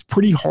it's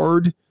pretty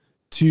hard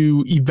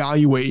to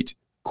evaluate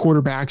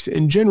quarterbacks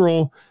in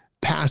general,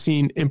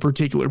 passing in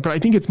particular. But I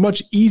think it's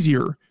much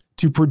easier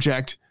to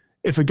project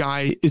if a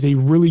guy is a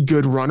really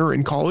good runner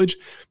in college,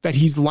 that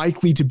he's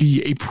likely to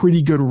be a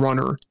pretty good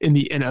runner in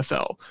the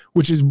NFL,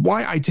 which is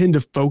why I tend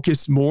to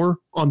focus more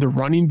on the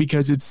running,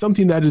 because it's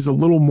something that is a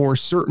little more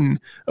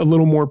certain, a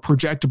little more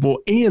projectable.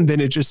 And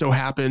then it just so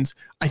happens,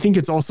 I think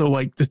it's also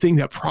like the thing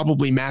that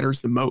probably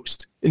matters the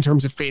most in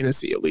terms of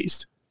fantasy, at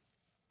least.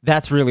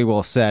 That's really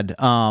well said.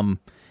 And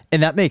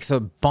that makes a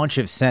bunch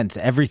of sense,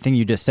 everything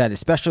you just said,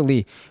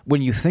 especially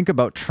when you think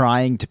about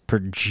trying to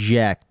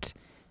project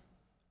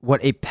what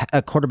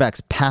a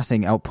quarterback's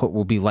passing output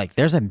will be like.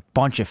 There's a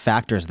bunch of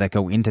factors that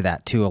go into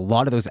that too. A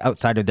lot of those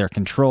outside of their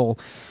control.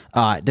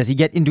 Does he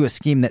get into a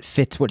scheme that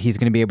fits what he's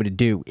going to be able to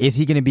do? Is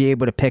he going to be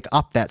able to pick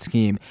up that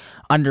scheme,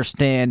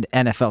 understand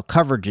NFL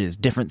coverages,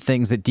 different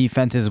things that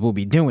defenses will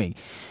be doing?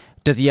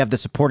 Does he have the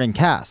supporting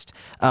cast?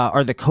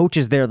 Are the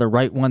coaches there the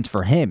right ones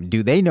for him?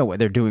 Do they know what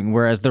they're doing?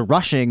 Whereas the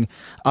rushing,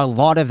 a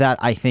lot of that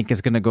I think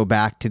is going to go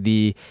back to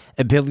the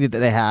ability that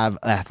they have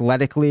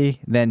athletically,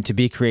 then to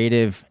be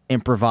creative,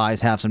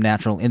 improvise, have some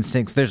natural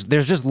instincts. There's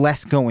just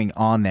less going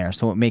on there,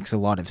 so it makes a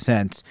lot of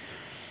sense.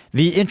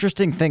 The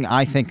interesting thing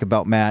I think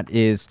about, Matt,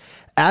 is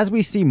as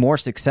we see more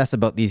success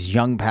about these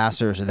young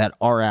passers that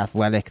are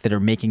athletic, that are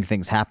making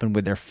things happen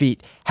with their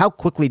feet, how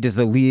quickly does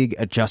the league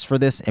adjust for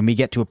this? And we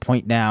get to a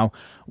point now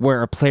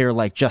where a player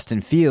like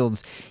Justin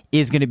Fields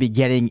is going to be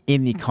getting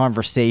in the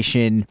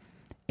conversation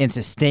and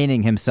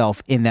sustaining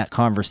himself in that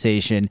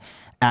conversation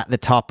at the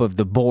top of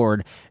the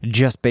board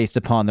just based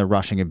upon the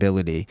rushing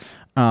ability.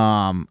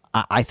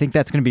 I think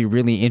that's going to be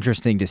really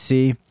interesting to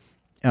see.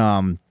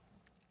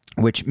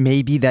 Which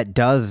maybe that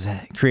does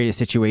create a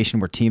situation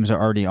where teams are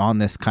already on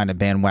this kind of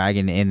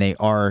bandwagon and they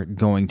are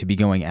going to be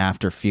going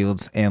after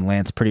Fields and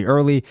Lance pretty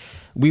early.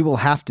 We will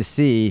have to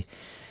see.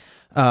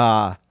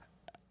 But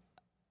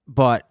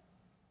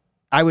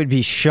I would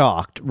be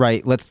shocked,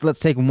 right? Let's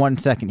take 1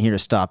 second here to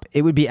stop.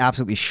 It would be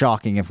absolutely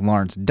shocking if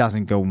Lawrence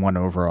doesn't go 1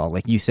 overall.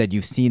 Like you said,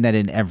 you've seen that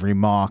in every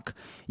mock.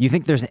 You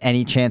think there's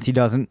any chance he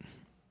doesn't?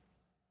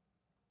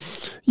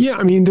 Yeah,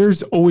 I mean,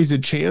 there's always a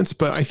chance,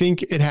 but I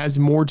think it has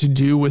more to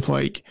do with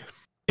like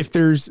if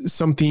there's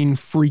something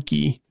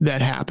freaky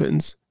that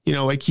happens,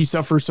 like he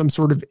suffers some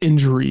sort of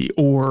injury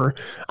or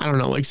I don't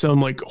know, like some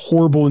like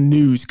horrible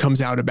news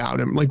comes out about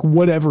him, like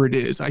whatever it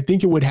is. I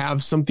think it would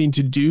have something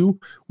to do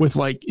with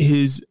like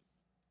his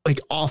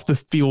like off the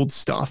field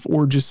stuff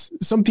or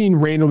just something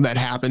random that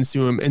happens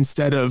to him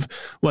instead of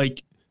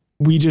like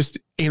we just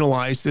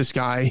analyzed this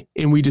guy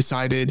and we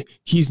decided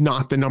he's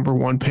not the number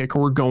 1 pick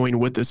or we're going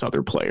with this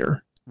other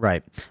player.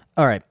 Right.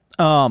 All right.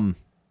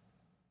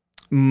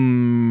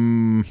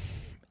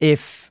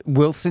 If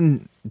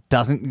Wilson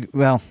doesn't,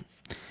 all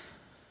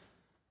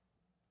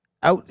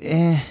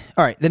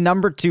right. The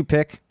number 2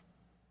 pick,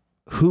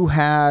 who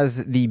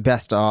has the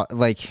best, I'm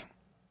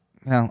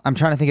trying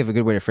to think of a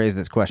good way to phrase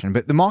this question,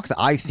 but the mocks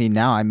I've seen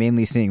now, I'm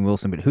mainly seeing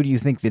Wilson, but who do you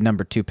think the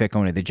number 2 pick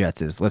going to the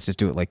Jets is? Let's just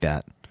do it like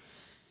that.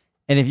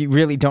 And if you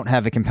really don't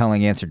have a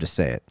compelling answer, just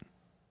say it.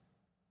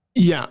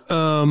 Yeah.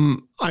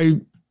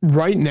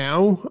 Right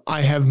now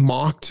I have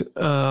mocked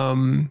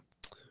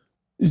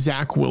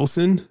Zach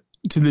Wilson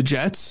to the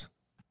Jets.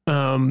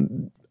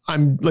 I'm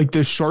like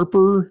the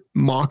sharper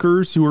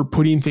mockers who are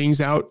putting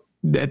things out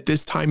at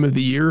this time of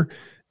the year.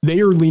 They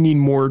are leaning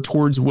more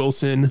towards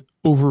Wilson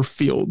over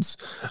Fields.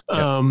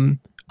 Yep.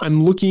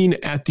 I'm looking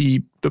at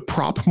the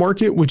prop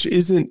market, which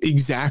isn't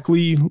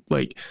exactly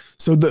like,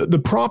 so the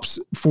props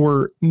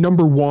for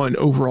number 1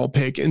 overall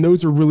pick, and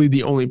those are really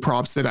the only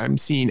props that I'm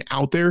seeing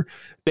out there.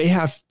 They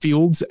have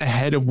Fields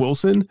ahead of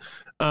Wilson.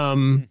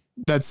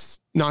 That's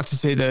not to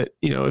say that,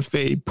 if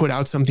they put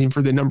out something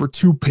for the number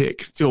 2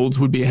 pick, Fields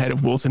would be ahead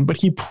of Wilson, but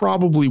he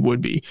probably would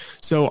be.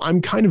 So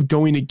I'm kind of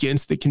going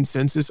against the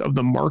consensus of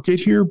the market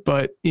here,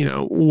 but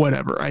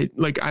whatever. I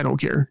don't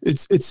care.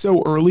 It's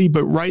so early,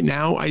 but right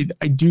now I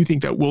do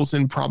think that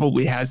Wilson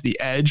probably has the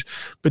edge,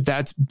 but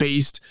that's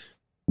based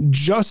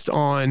just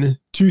on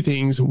 2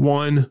 things.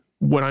 1,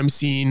 what I'm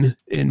seeing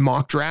in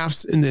mock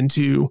drafts, and then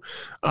 2,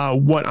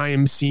 what I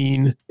am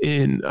seeing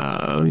in,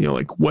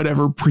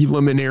 whatever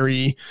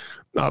preliminary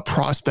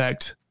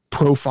prospect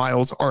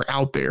profiles are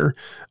out there.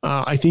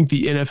 I think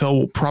the NFL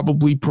will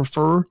probably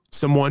prefer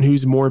someone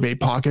who's more of a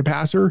pocket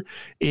passer,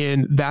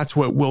 and that's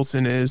what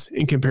Wilson is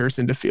in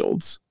comparison to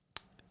Fields.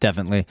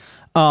 Definitely.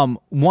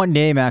 One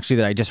name actually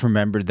that I just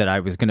remembered that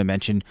I was going to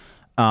mention,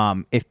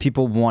 if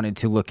people wanted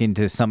to look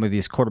into some of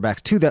these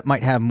quarterbacks too that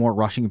might have more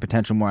rushing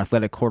potential, more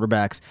athletic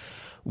quarterbacks,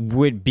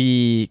 would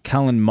be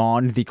Kellen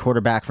Mond, the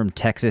quarterback from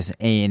Texas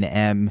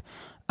A&M.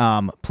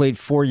 Played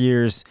 4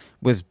 years,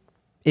 was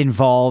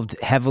involved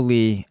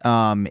heavily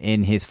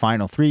in his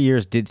final 3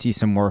 years, did see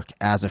some work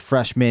as a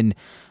freshman.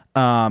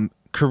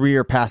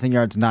 Career passing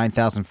yards,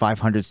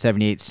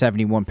 9,578,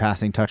 71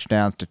 passing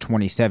touchdowns to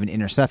 27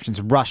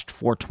 interceptions, rushed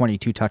for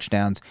 22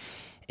 touchdowns,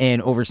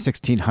 and over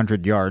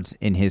 1,600 yards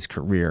in his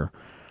career.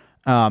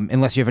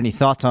 Unless you have any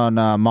thoughts on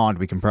Mond,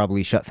 we can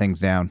probably shut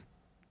things down.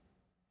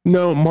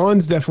 No,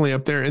 Mond's definitely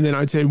up there. And then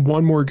I'd say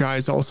one more guy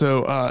is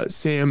also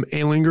Sam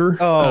Ehlinger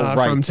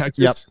from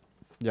Texas.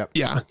 Yep.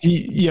 Yeah.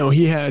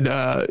 He had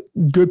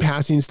good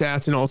passing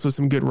stats and also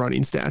some good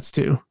running stats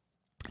too.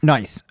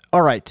 Nice.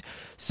 All right.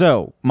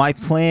 So my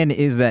plan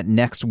is that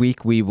next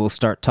week we will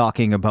start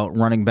talking about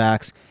running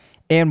backs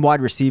and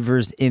wide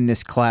receivers in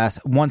this class.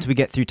 Once we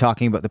get through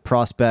talking about the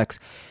prospects,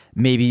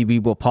 maybe we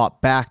will pop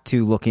back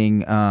to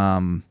looking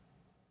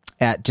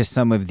at just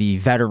some of the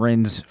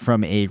veterans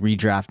from a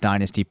redraft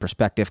dynasty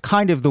perspective,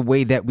 kind of the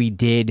way that we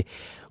did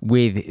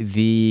with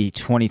the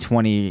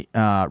 2020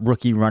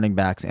 rookie running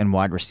backs and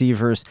wide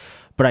receivers.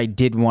 But I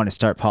did want to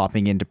start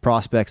popping into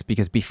prospects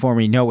because before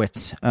we know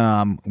it,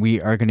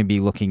 we are going to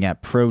be looking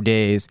at pro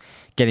days,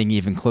 getting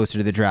even closer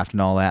to the draft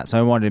and all that. So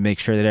I wanted to make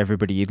sure that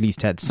everybody at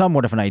least had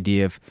somewhat of an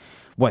idea of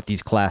what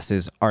these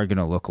classes are going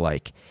to look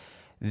like.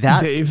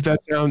 Dave,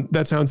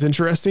 that sounds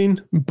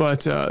interesting,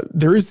 but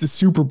there is the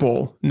Super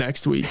Bowl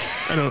next week.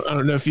 I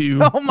don't know if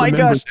you. Oh my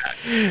gosh!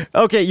 That.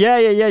 Okay, yeah.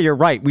 You're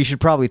right. We should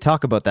probably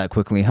talk about that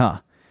quickly, huh?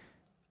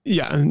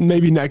 Yeah,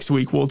 maybe next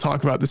week we'll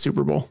talk about the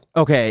Super Bowl.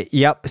 Okay.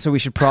 Yep. So we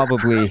should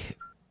probably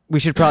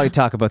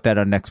talk about that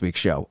on next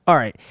week's show. All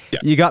right. Yeah.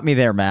 You got me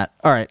there, Matt.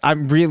 All right.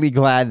 I'm really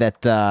glad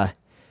that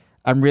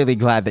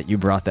you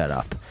brought that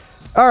up.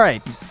 All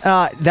right,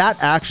 that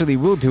actually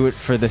will do it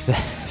for this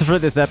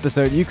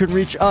episode. You can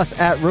reach us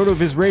at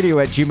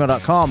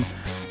rotovizradio@gmail.com.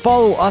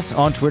 Follow us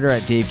on Twitter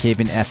at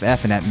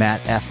DaveCavenFF and at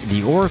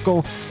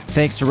MattFTheOracle.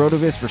 Thanks to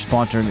RotoViz for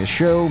sponsoring the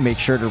show. Make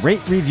sure to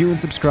rate, review, and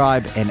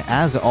subscribe. And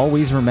as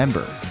always,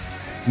 remember,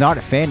 it's not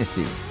a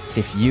fantasy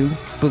if you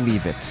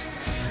believe it.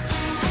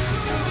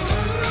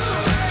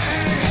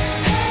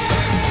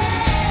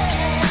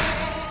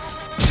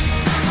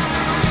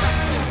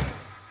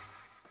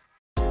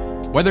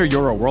 Whether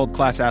you're a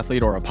world-class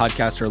athlete or a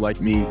podcaster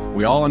like me,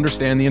 we all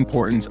understand the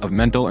importance of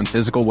mental and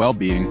physical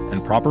well-being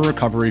and proper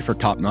recovery for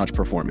top-notch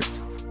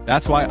performance.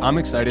 That's why I'm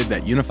excited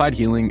that Unified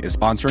Healing is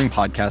sponsoring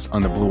podcasts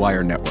on the Blue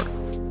Wire Network.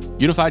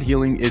 Unified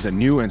Healing is a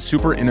new and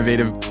super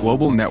innovative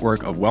global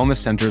network of wellness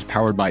centers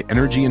powered by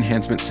Energy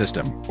Enhancement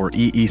System, or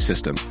EE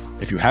System.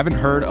 If you haven't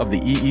heard of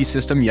the EE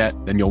System yet,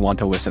 then you'll want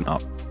to listen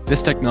up.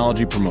 This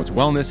technology promotes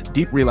wellness,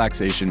 deep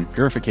relaxation,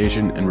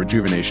 purification, and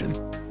rejuvenation.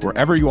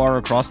 Wherever you are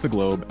across the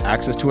globe,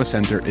 access to a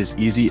center is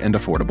easy and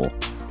affordable.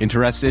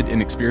 Interested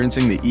in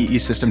experiencing the EE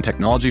System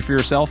technology for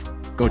yourself?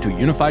 Go to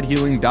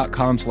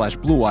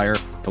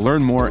unifiedhealing.com/bluewire to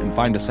learn more and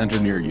find a center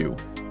near you.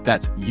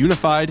 That's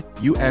unified,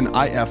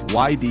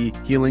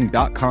 UNIFYD,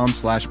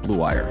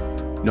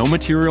 healing.com/bluewire. No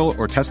material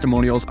or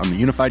testimonials on the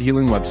Unified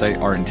Healing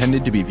website are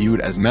intended to be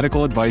viewed as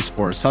medical advice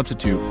or a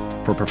substitute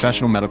for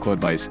professional medical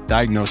advice,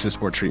 diagnosis,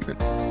 or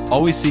treatment.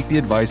 Always seek the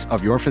advice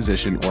of your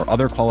physician or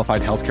other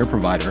qualified healthcare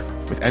provider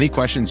with any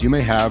questions you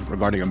may have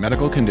regarding a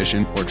medical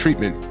condition or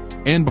treatment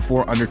and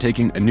before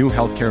undertaking a new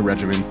healthcare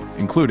regimen,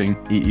 including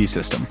EE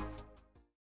System.